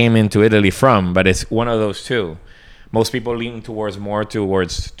where they came into Italy from, but it's one of those two. Most people lean towards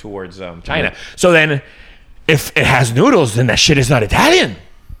China. So then, if it has noodles, then that shit is not Italian,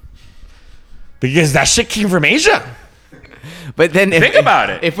 because that shit came from Asia. But then think about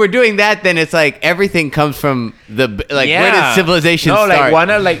it. If we're doing that, then it's like everything comes from where did civilization start?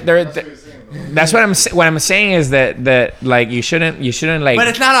 That's what I'm saying is that like you shouldn't like. But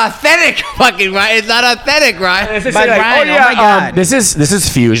it's not authentic, fucking right. It's not authentic, right? But Brian, oh my God, this is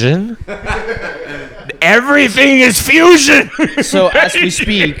fusion. Everything is fusion. So as we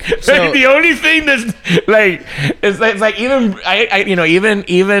speak, like the only thing that's like it's like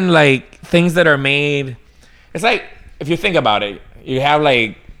even like things that are made. It's like if you think about it, you have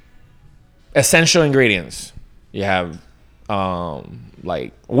like essential ingredients. You have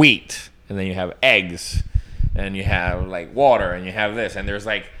like wheat. And then you have eggs, and you have like water, and you have this, and there's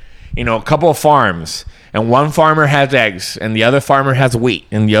like, a couple of farms, and one farmer has eggs, and the other farmer has wheat,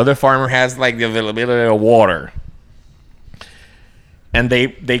 and the other farmer has like the availability of water, and they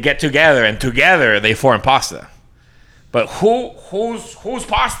get together, and together they form pasta. But who's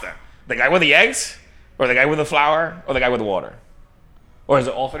pasta? The guy with the eggs, or the guy with the flour, or the guy with the water, or is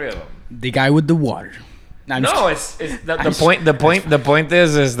it all three of them? The guy with the water. It's the point. The point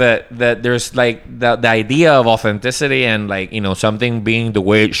is that there's like the idea of authenticity and like something being the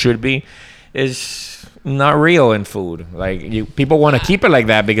way it should be is not real in food. Like people want to keep it like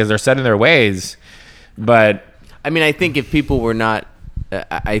that because they're set in their ways. But I mean, I think if people were not,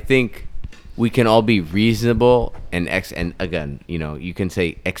 I think we can all be reasonable and again, you can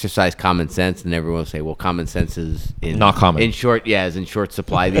say exercise common sense, and everyone will say, well, common sense is not common. Is in short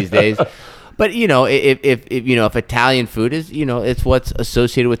supply these days. But if Italian food is, it's what's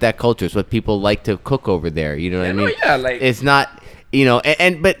associated with that culture. It's what people like to cook over there. You know what I mean? Yeah, like it's not,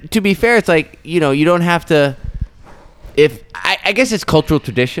 but to be fair, it's like you don't have to. I guess it's cultural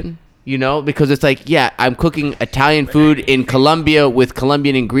tradition, because it's like I'm cooking Italian food in Colombia with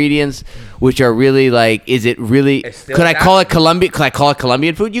Colombian ingredients, which are really like, is it really? Could I call it Colombian? Could I call it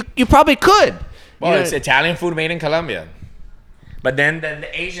Colombian food? You probably could. Well, it's Italian food made in Colombia. But then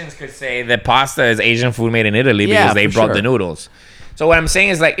the Asians could say that pasta is Asian food made in Italy because they brought the noodles. So what I'm saying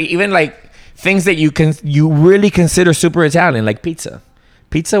is like even like things that you really consider super Italian, like pizza.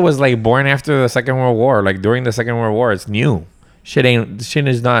 Pizza was like born after the Second World War, like during the Second World War. It's new. Shit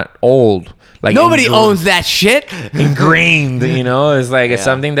is not old. Like nobody owns that shit. Ingrained, it's like it's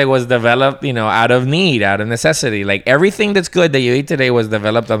something that was developed, out of need, out of necessity. Like everything that's good that you eat today was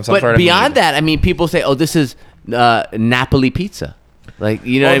developed on some sort of need. But beyond that, I mean, people say, "Oh, this is Napoli pizza." Like what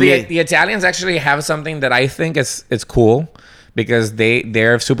I mean? The Italians actually have something that I think is cool because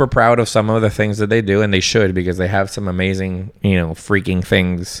they're super proud of some of the things that they do, and they should because they have some amazing freaking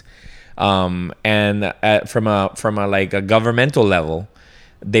things. And from a like a governmental level,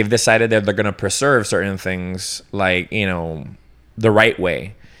 they've decided that they're gonna preserve certain things like the right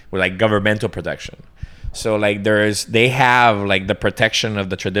way with like governmental protection. So like they have like the protection of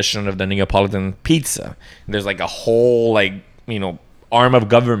the tradition of the Neapolitan pizza. There's like a whole like arm of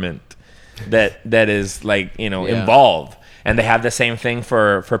government that is like involved, and they have the same thing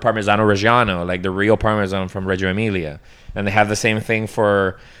for Parmigiano Reggiano, like the real Parmesan from Reggio Emilia, and they have the same thing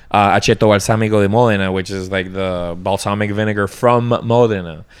for Aceto Balsamico di Modena, which is like the balsamic vinegar from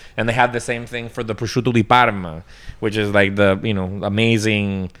Modena, and they have the same thing for the Prosciutto di Parma, which is like the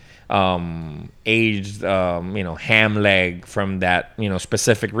amazing aged ham leg from that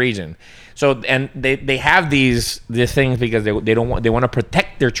specific region. So and they have these things because they want to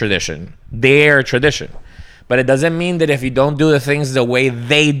protect their tradition, but it doesn't mean that if you don't do the things the way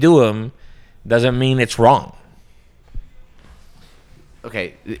they do them, doesn't mean it's wrong.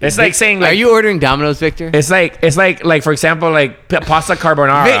 Okay. It's like saying, are like- you ordering Domino's, Victor? It's like for example, like pasta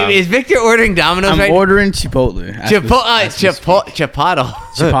carbonara. Is Victor ordering Domino's I'm right ordering Chipotle. Chipotle.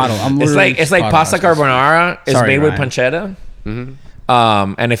 Chipotle. I'm ordering It's like Chipotle pasta as we speak. carbonara is Sorry, made with Ryan. pancetta.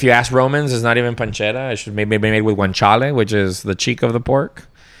 And if you ask Romans, it's not even pancetta. It should maybe be made with guanciale, which is the cheek of the pork,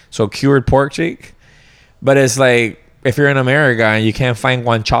 so cured pork cheek. But it's like if you're in America and you can't find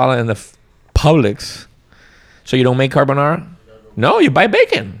guanciale in the Publix, so you don't make carbonara. No, you buy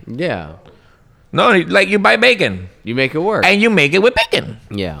bacon. Yeah. No, like you buy bacon You make it work. and you make it with bacon,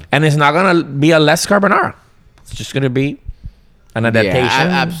 Yeah. and it's not gonna be a less carbonara. It's just gonna be an adaptation.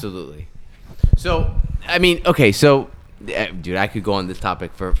 Absolutely. So, I mean, okay, so, dude, I could go on this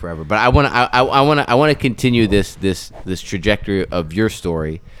topic for forever, but I want to continue this trajectory of your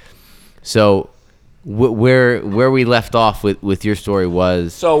story. So, where we left off with your story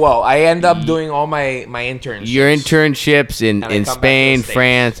was So, well, I end up doing all my internships. your internships And I in come back to Spain, the States.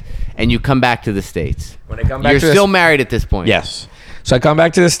 France, and you come back to the States. When I come back You're to the still married at this point. Yes. So I come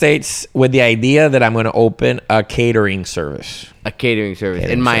back to the States with the idea that I'm going to open a catering service. A catering service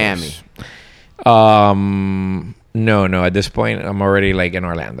Catering in Miami. service. No. At this point, I'm already like in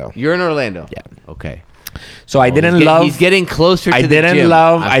Orlando. You're in Orlando. Yeah. Okay. So I didn't He's love. He's getting closer to I the didn't gym.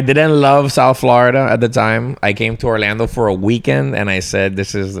 love. I didn't love South Florida at the time. I came to Orlando for a weekend, and I said,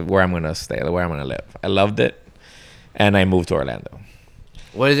 "This is where I'm going to stay. Where I'm going to live." I loved it, and I moved to Orlando.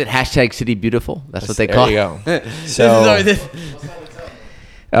 What is it? Hashtag City Beautiful. That's what they There call you it. go. This So is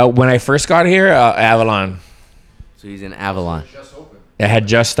when I first got here, Avalon. So he's in Avalon. Just open. It had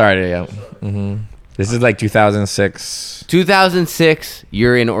just started. Yeah. This is like 2006. 2006.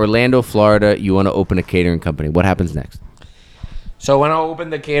 You're in Orlando, Florida. You want to open a catering company. What happens next? So when I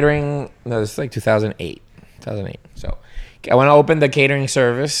opened the catering, no, this is like 2008. 2008. So when I opened the catering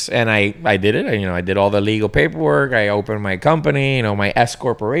service, and I did it. I did all the legal paperwork. I opened my company. My S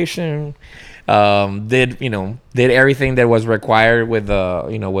corporation. Did everything that was required with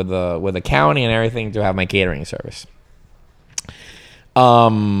the county and everything to have my catering service.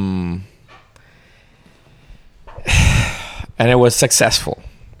 And it was successful.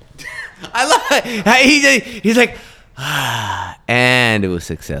 I love it. He's like, and it was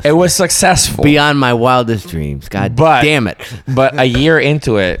successful. It was successful. Beyond my wildest dreams. God But- damn it. But a year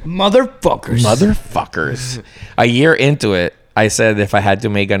into it, Motherfuckers. a year into it, I said if I had to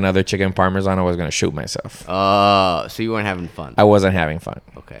make another chicken parmesan, I was going to shoot myself. Oh, so you weren't having fun. I wasn't having fun.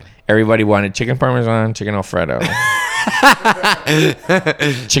 Okay. Everybody wanted chicken parmesan, chicken Alfredo,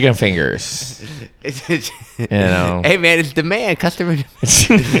 chicken fingers. Hey man, it's demand, customer.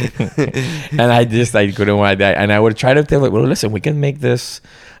 And I couldn't want that. And I would try to tell like, well, listen, we can make this,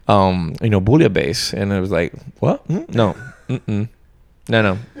 bouillabaisse. And it was like, what? No. Mm-mm.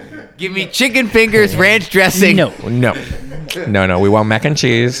 No. Give me chicken fingers, ranch dressing. No. No. We want mac and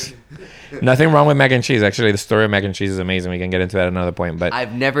cheese. Nothing wrong with mac and cheese. Actually, the story of mac and cheese is amazing. We can get into that at another point. But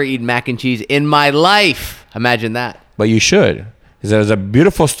I've never eaten mac and cheese in my life. Imagine that. you should. 'Cause there's a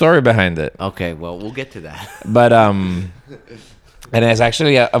beautiful story behind it. Okay, well, we'll get to that. But and it's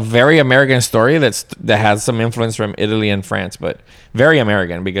actually a very American story that has some influence from Italy and France, but very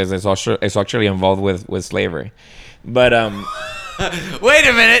American because it's actually involved with slavery. But Wait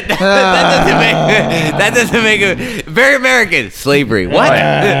a minute. That doesn't make it very American. Slavery. What?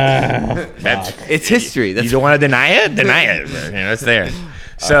 It's history. you That's don't want to deny it? Deny it. It's there.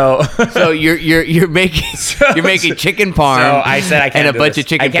 So so you're making chicken parm. So I said I can't and a do bunch this. of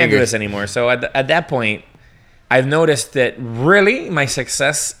chicken I can't do fingers. this anymore. So at that point, I've noticed that really my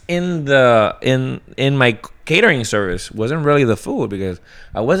success in my catering service wasn't really the food because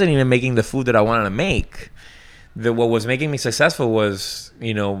I wasn't even making the food that I wanted to make. What was making me successful was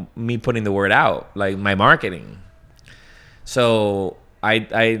me putting the word out, like my marketing. So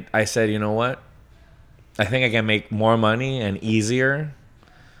I said, you know what? I think I can make more money and easier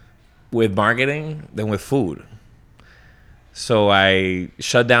with marketing than with food. So I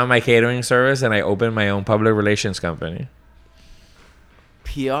shut down my catering service and I opened my own public relations company.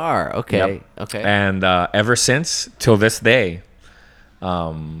 PR. Okay. Yep. Okay. And ever since, till this day,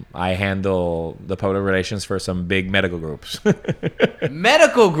 I handle the public relations for some big medical groups.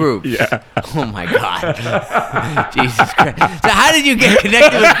 Medical groups. Yeah. Oh my God. Jesus Christ. So how did you get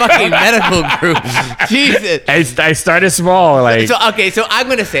connected with fucking medical groups? Jesus. I started small, like So okay, so I'm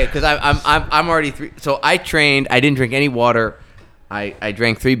gonna say it because I'm already three. So I trained. I didn't drink any water. I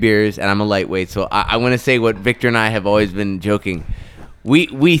drank 3 beers and I'm a lightweight. So I want to say what Victor and I have always been joking. We're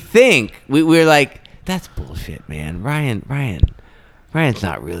like, that's bullshit, man. Ryan. Ryan's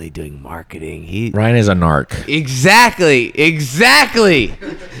not really doing marketing. Ryan is a narc. Exactly. You So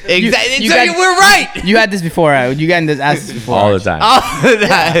got- we're right. You had this before. You got asked this before. All the time. All of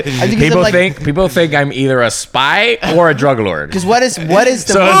that. I think it's People think I'm either a spy or a drug lord. Because what is the Look, what is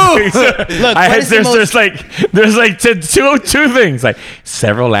the most- there's like two things, like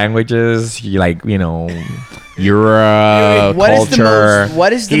several languages, Europe, What is the culture. most-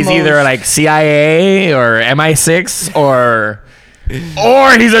 what is the he's either most- like CIA or MI6 or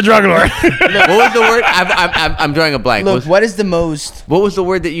he's a drug lord. What was the word? I'm drawing a blank. Look, what is the most What was the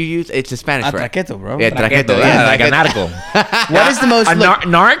word that you used? It's a Spanish word. atraqueto, bro? Yeah, traqueto. Yeah, like a narco. What is the most A look,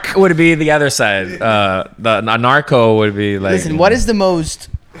 narc would be the other side. A narco would be like. listen, what is the most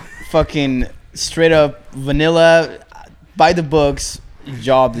fucking straight up vanilla by the books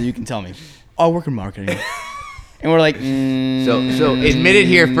job that you can tell me? Oh, I work in marketing. And we're like, So admit it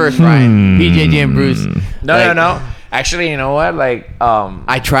here first, Ryan. PJJ and Bruce. No. Actually, you know what? Like,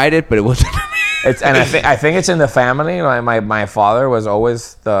 I tried it, but it wasn't for me. it's and I think it's in the family. Like my father was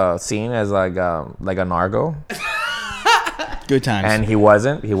always seen as like a narco, good times. and he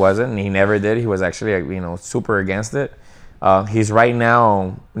wasn't. And he never did. He was actually super against it. He's right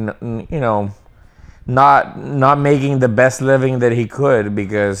now, not making the best living that he could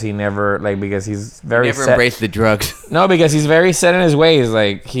because he never because he's very Never set. embraced the drugs. No, because he's very set in his ways.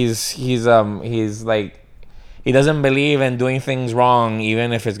 Like he's like he doesn't believe in doing things wrong,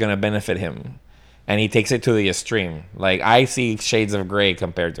 even if it's gonna benefit him, and he takes it to the extreme. Like I see shades of gray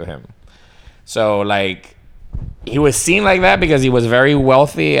compared to him. So like he was seen like that because he was very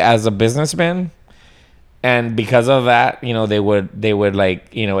wealthy as a businessman, and because of that, they would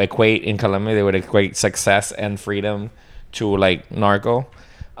equate in Colombia. They would equate success and freedom to like narco,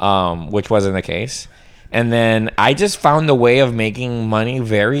 which wasn't the case. And then I just found a way of making money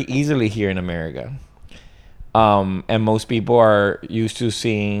very easily here in America. And most people are used to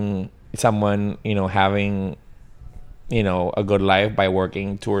seeing someone, having, a good life by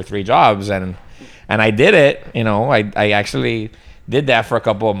working 2 or 3 jobs. And I did it, I actually did that for a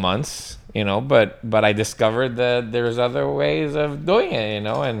couple of months, but I discovered that there's other ways of doing it,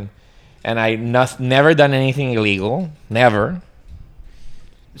 and I never done anything illegal, never.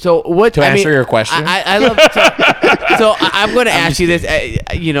 So what? To answer your question. I love. So I'm going to ask you this.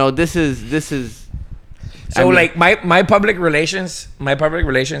 This is. So my public relations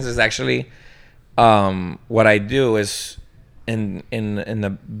is actually what I do is in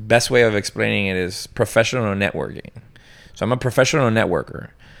the best way of explaining it is professional networking. So I'm a professional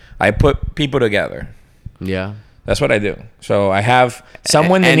networker. I put people together. Yeah. That's what I do. So I have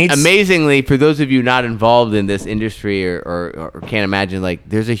someone that and needs. Amazingly, for those of you not involved in this industry or can't imagine,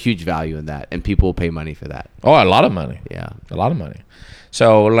 there's a huge value in that, and people will pay money for that. Oh, a lot of money. Yeah. A lot of money.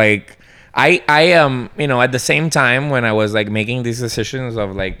 So I at the same time when I was making these decisions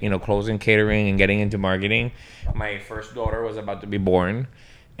of closing catering and getting into marketing, my first daughter was about to be born,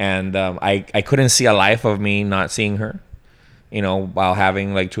 and I couldn't see a life of me not seeing her, while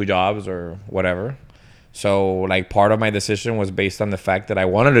having 2 jobs or whatever. So part of my decision was based on the fact that I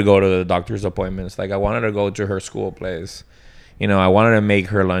wanted to go to the doctor's appointments. I wanted to go to her school place. I wanted to make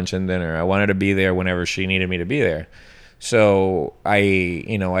her lunch and dinner. I wanted to be there whenever she needed me to be there. So I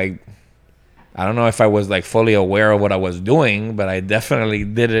don't know if I was fully aware of what I was doing, but I definitely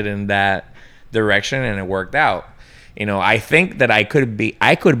did it in that direction, and it worked out. I think that I could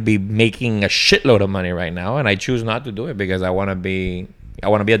be making a shitload of money right now, and I choose not to do it because I want to be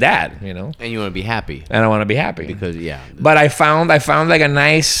a dad, And you want to be happy. And I want to be happy Because But I found a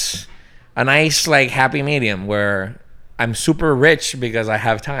nice happy medium where I'm super rich because I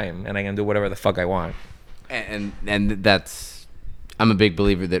have time and I can do whatever the fuck I want. And that's, I'm a big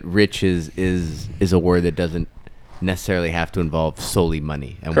believer that rich is a word that doesn't necessarily have to involve solely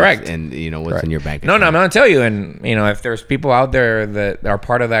money. And Correct. What's in Correct. your bank No, account. I'm gonna tell you, and if there's people out there that are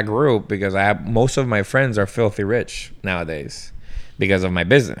part of that group, because most of my friends are filthy rich nowadays because of my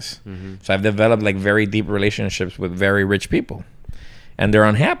business. Mm-hmm. So I've developed very deep relationships with very rich people, and they're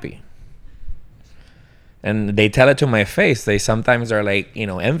unhappy. And they tell it to my face. They sometimes are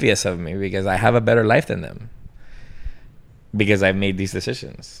envious of me because I have a better life than them because I've made these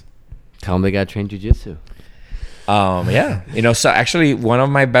decisions. Tell them they got to train jiu-jitsu. Yeah. So actually one of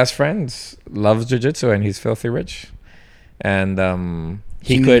my best friends loves jiu-jitsu and he's filthy rich. And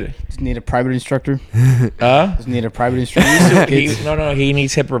he need a private instructor. Does Need a private instructor. he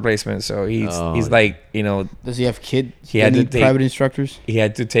needs hip replacement. So he's Does he have kid? He had to need take- private instructors. he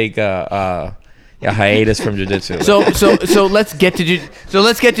had to take a hiatus from jiu-jitsu. So let's get to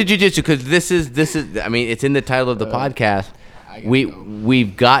jiu-jitsu because this is I mean, it's in the title of the podcast.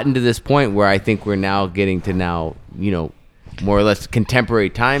 We've gotten to this point where I think we're now getting to more or less contemporary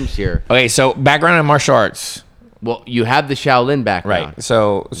times here. Okay, so background in martial arts. Well, you have the Shaolin background. Right.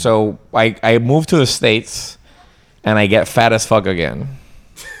 So I moved to the States and I get fat as fuck again.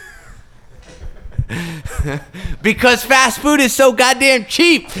 Because fast food is so goddamn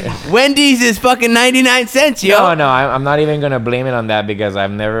cheap. Wendy's is fucking 99 cents, yo. No, I'm not even gonna blame it on that because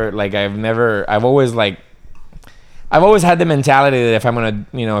I've always had the mentality that if I'm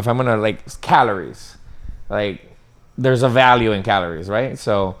gonna like calories, like there's a value in calories, right?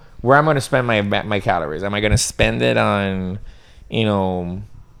 So where I'm gonna spend my calories? Am I gonna spend it on,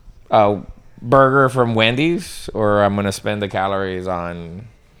 a burger from Wendy's, or I'm gonna spend the calories on,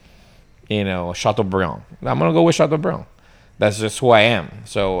 Chateaubriand? I'm gonna go with Chateaubriand. That's just who I am.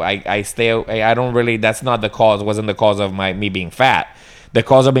 So I don't really. That's not the cause. Wasn't the cause of me being fat. The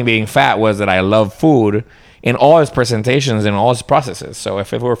cause of me being fat was that I love food in all its presentations and all its processes. So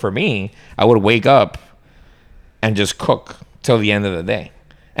if it were for me, I would wake up and just cook till the end of the day.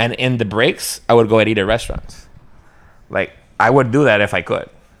 And in the breaks, I would go and eat at restaurants. Like, I would do that if I could.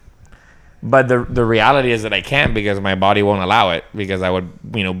 But the reality is that I can't because my body won't allow it, because I would,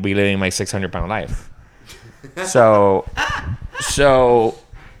 be living my 600-pound life. So,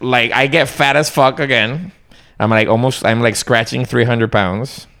 like, I get fat as fuck again. I'm like scratching 300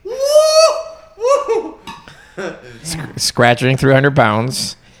 pounds. Scratching 300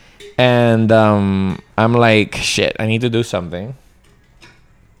 pounds. And I'm like, shit, I need to do something.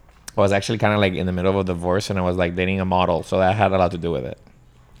 I was actually kind of like in the middle of a divorce, and I was like dating a model, so that had a lot to do with it.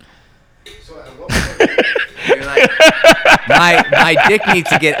 So at what point? You're like, my dick needs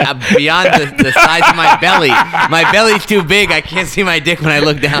to get beyond the size of my belly. My belly's too big. I can't see my dick when I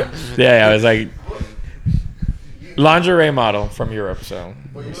look down. Yeah, I was like lingerie model from Europe. So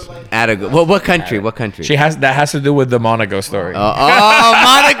Well, what country? What country? that has to do with the Monaco story.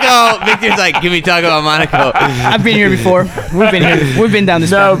 Monaco. Victor's like, give me talk about Monaco. I've been here before. We've been down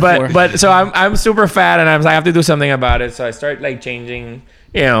this path before. but so I'm super fat, and I have to do something about it. So I start like changing,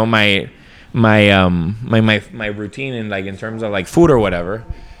 my routine in terms of like food or whatever.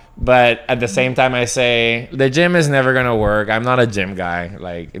 But at the same time, I say the gym is never gonna work. I'm not a gym guy.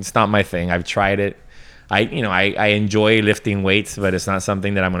 Like, it's not my thing. I've tried it. I enjoy lifting weights, but it's not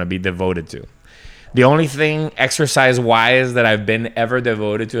something that I'm going to be devoted to. The only thing exercise-wise that I've been ever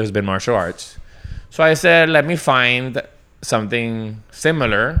devoted to has been martial arts. So I said, let me find something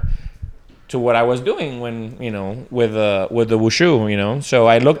similar to what I was doing when, with the wushu, So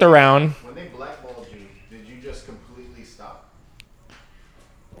I looked around. When they blackballed you, did you just completely stop?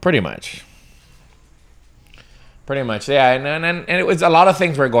 Pretty much, yeah, and it was a lot of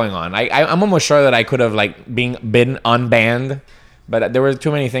things were going on. I'm almost sure that I could have been unbanned, but there were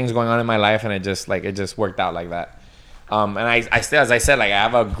too many things going on in my life, and it just worked out like that. And I still, as I said, I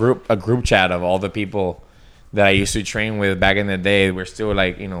have a group chat of all the people that I used to train with back in the day. We're still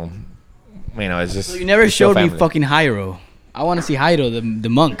it's just. So you never showed me family. fucking Jairo. I want to see Jairo, the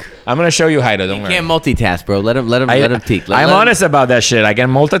monk. I'm gonna show you Haida. Don't You worry. can't multitask, bro. Let him teach. I'm honest about that shit. I can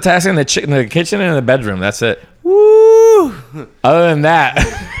multitask in the kitchen and in the bedroom. That's it. Woo! Other than that,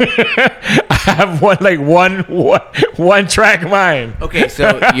 I have one track mind. Okay,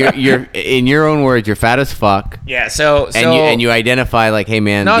 so you're in your own words, you're fat as fuck. Yeah. So And you identify like, hey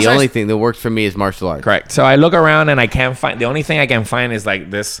man, No, the so only thing that works for me is martial arts. correct. So I look around and I can't find. The only thing I can find is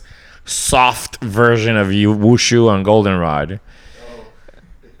like this soft version of wushu on goldenrod.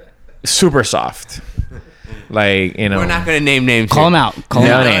 Super soft. Like, We're not gonna name names. Call here. him out. Call him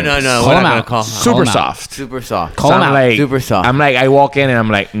No, out. no, No, Call we're him not gonna out. call. Super him out. soft. Super soft. Call him I'm out. like, Super soft. I'm like, I walk in and I'm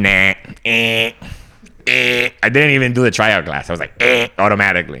like, nah, I didn't even do the tryout class. I was like,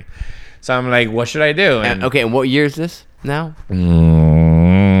 automatically. So I'm like, what should I do? And Okay, and what year is this now?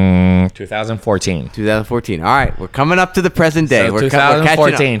 2014. 2014. All right, we're coming up to the present day. So We're catching up.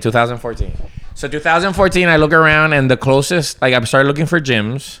 2014. So 2014, I look around and the closest, I started looking for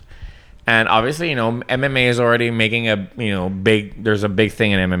gyms. And obviously, MMA is already making there's a big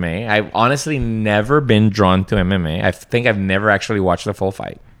thing in MMA. I've honestly never been drawn to MMA. I think I've never actually watched a full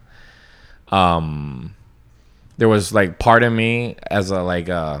fight. There was part of me as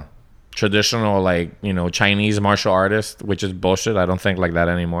a traditional Chinese martial artist, which is bullshit. I don't think like that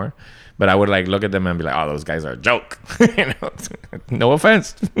anymore. But I would look at them and be like, oh, those guys are a joke. No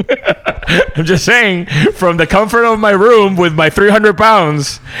offense. I'm just saying, from the comfort of my room with my 300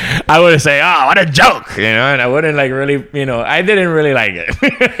 pounds, I would say, oh, what a joke. And I wouldn't really, I didn't really like it.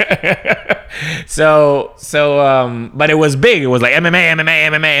 But it was big. It was like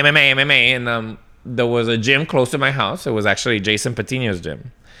MMA. And there was a gym close to my house. It was actually Jason Patino's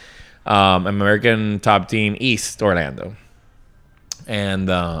gym. American Top Team East Orlando. And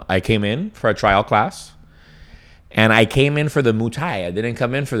I came in for a trial class. And I came in for the Muay Thai. I didn't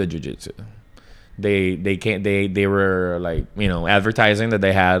come in for the jiu-jitsu. They were like, you know, advertising that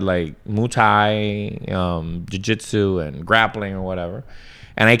they had like Muay Thai, jiu-jitsu and grappling or whatever.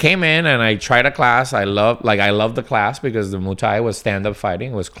 And I came in and I tried a class. I loved the class because the Muay Thai was stand-up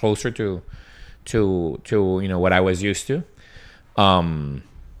fighting. It was closer to you know what I was used to. And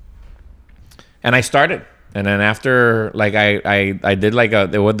I started. And then after, like, I did like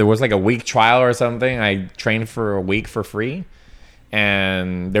there was like a week trial or something. I trained for a week for free,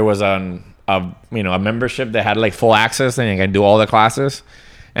 and there was a membership that had like full access, and you can do all the classes.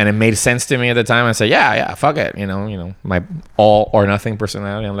 And it made sense to me at the time. I said, yeah, fuck it, you know, my all or nothing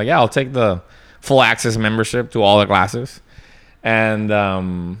personality. I'm like, yeah, I'll take the full access membership to all the classes. And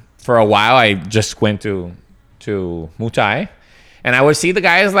for a while, I just went to Muay Thai, and I would see the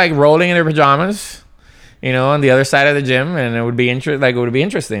guys like rolling in their pajamas, you know, on the other side of the gym, and it would be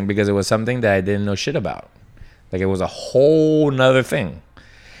interesting because it was something that I didn't know shit about. Like, it was a whole nother thing.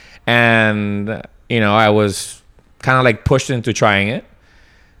 And, you know, I was kind of like pushed into trying it.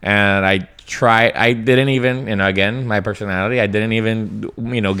 And I didn't even, you know, again, my personality, I didn't even,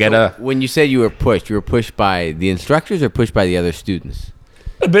 you know, When you said you were pushed by the instructors or pushed by the other students?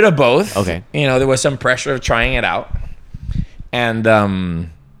 A bit of both. Okay. You know, there was some pressure of trying it out. And,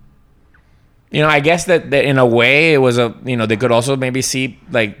 you know, I guess that in a way it was you know, they could also maybe see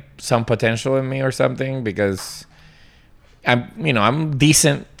like some potential in me or something, because I'm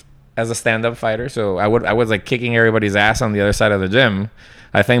decent as a stand-up fighter. So I was like kicking everybody's ass on the other side of the gym.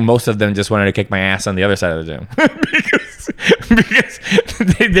 I think most of them just wanted to kick my ass on the other side of the gym because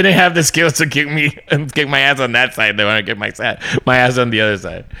they didn't have the skills to kick my ass on that side. They want to kick my ass on the other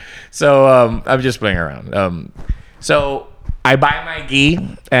side. So I'm just playing around. So I buy my gi,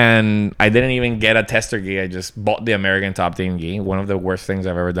 and I didn't even get a tester gi. I just bought the American Top Team gi. One of the worst things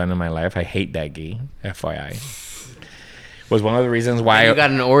I've ever done in my life. I hate that gi, FYI. Was one of the reasons why You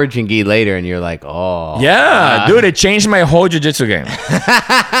got an Origin gi later, and you're like, oh. Yeah, dude, it changed my whole jiu-jitsu game.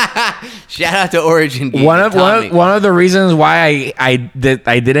 Shout out to Origin gi. One of the reasons why I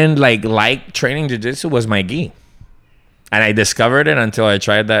didn't like training jiu-jitsu was my gi. And I discovered it until I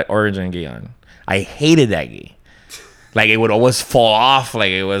tried that Origin gi on. I hated that gi. Like, it would always fall off.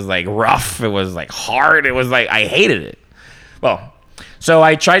 Like, it was like rough. It was like hard. It was like, I hated it. Well, so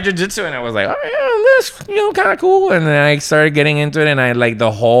I tried jiu-jitsu, and I was like, oh yeah, this, you know, kind of cool. And then I started getting into it, and I like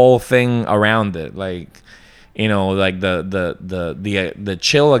the whole thing around it. Like, you know, like the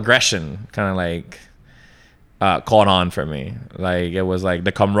chill aggression kind of like caught on for me. Like, it was like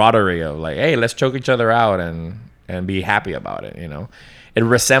the camaraderie of like, hey, let's choke each other out and be happy about it, you know. It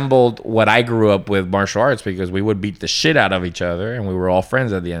resembled what I grew up with martial arts, because we would beat the shit out of each other, and we were all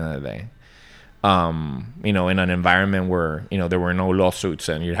friends at the end of the day. You know, in an environment where, you know, there were no lawsuits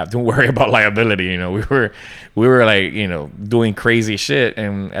and you'd have to worry about liability. You know, we were like, you know, doing crazy shit,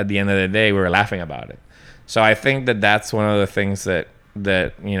 and at the end of the day, we were laughing about it. So I think that that's one of the things that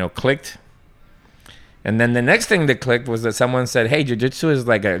you know, clicked. And then the next thing that clicked was that someone said, hey, jiu-jitsu is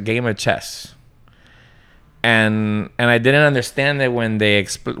like a game of chess. And I didn't understand it when they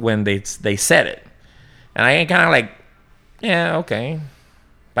said it, and I kind of like, yeah, okay,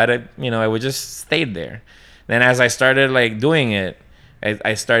 but it would just stayed there. Then as I started like doing it,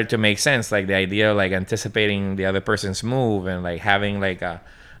 I started to make sense, like the idea of like anticipating the other person's move and like having like an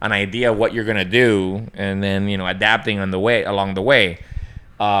idea of what you're gonna do, and then, you know, adapting along the way.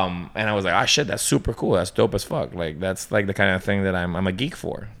 And I was like, oh shit, that's super cool. That's dope as fuck. Like, that's like the kind of thing that I'm a geek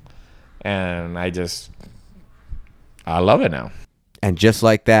for, and I love it now. And just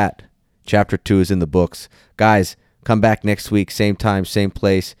like that, chapter 2 is in the books. Guys, come back next week, same time, same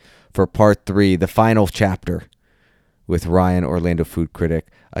place, for part 3, the final chapter with Ryan, Orlando Food Critic.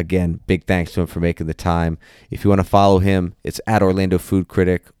 Again, big thanks to him for making the time. If you want to follow him, it's at Orlando Food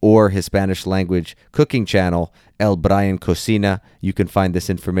Critic, or his Spanish language cooking channel, El Brian Cocina. You can find this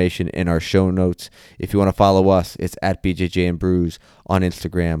information in our show notes. If you want to follow us, it's at BJJ and Brews on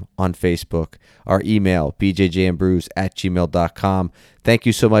Instagram, on Facebook. Our email, bjjandbrews@gmail.com. Thank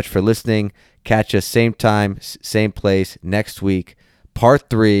you so much for listening. Catch us same time, same place next week. Part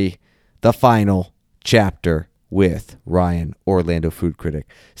 3, the final chapter with Ryan, Orlando Food Critic.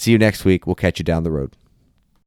 See you next week. We'll catch you down the road.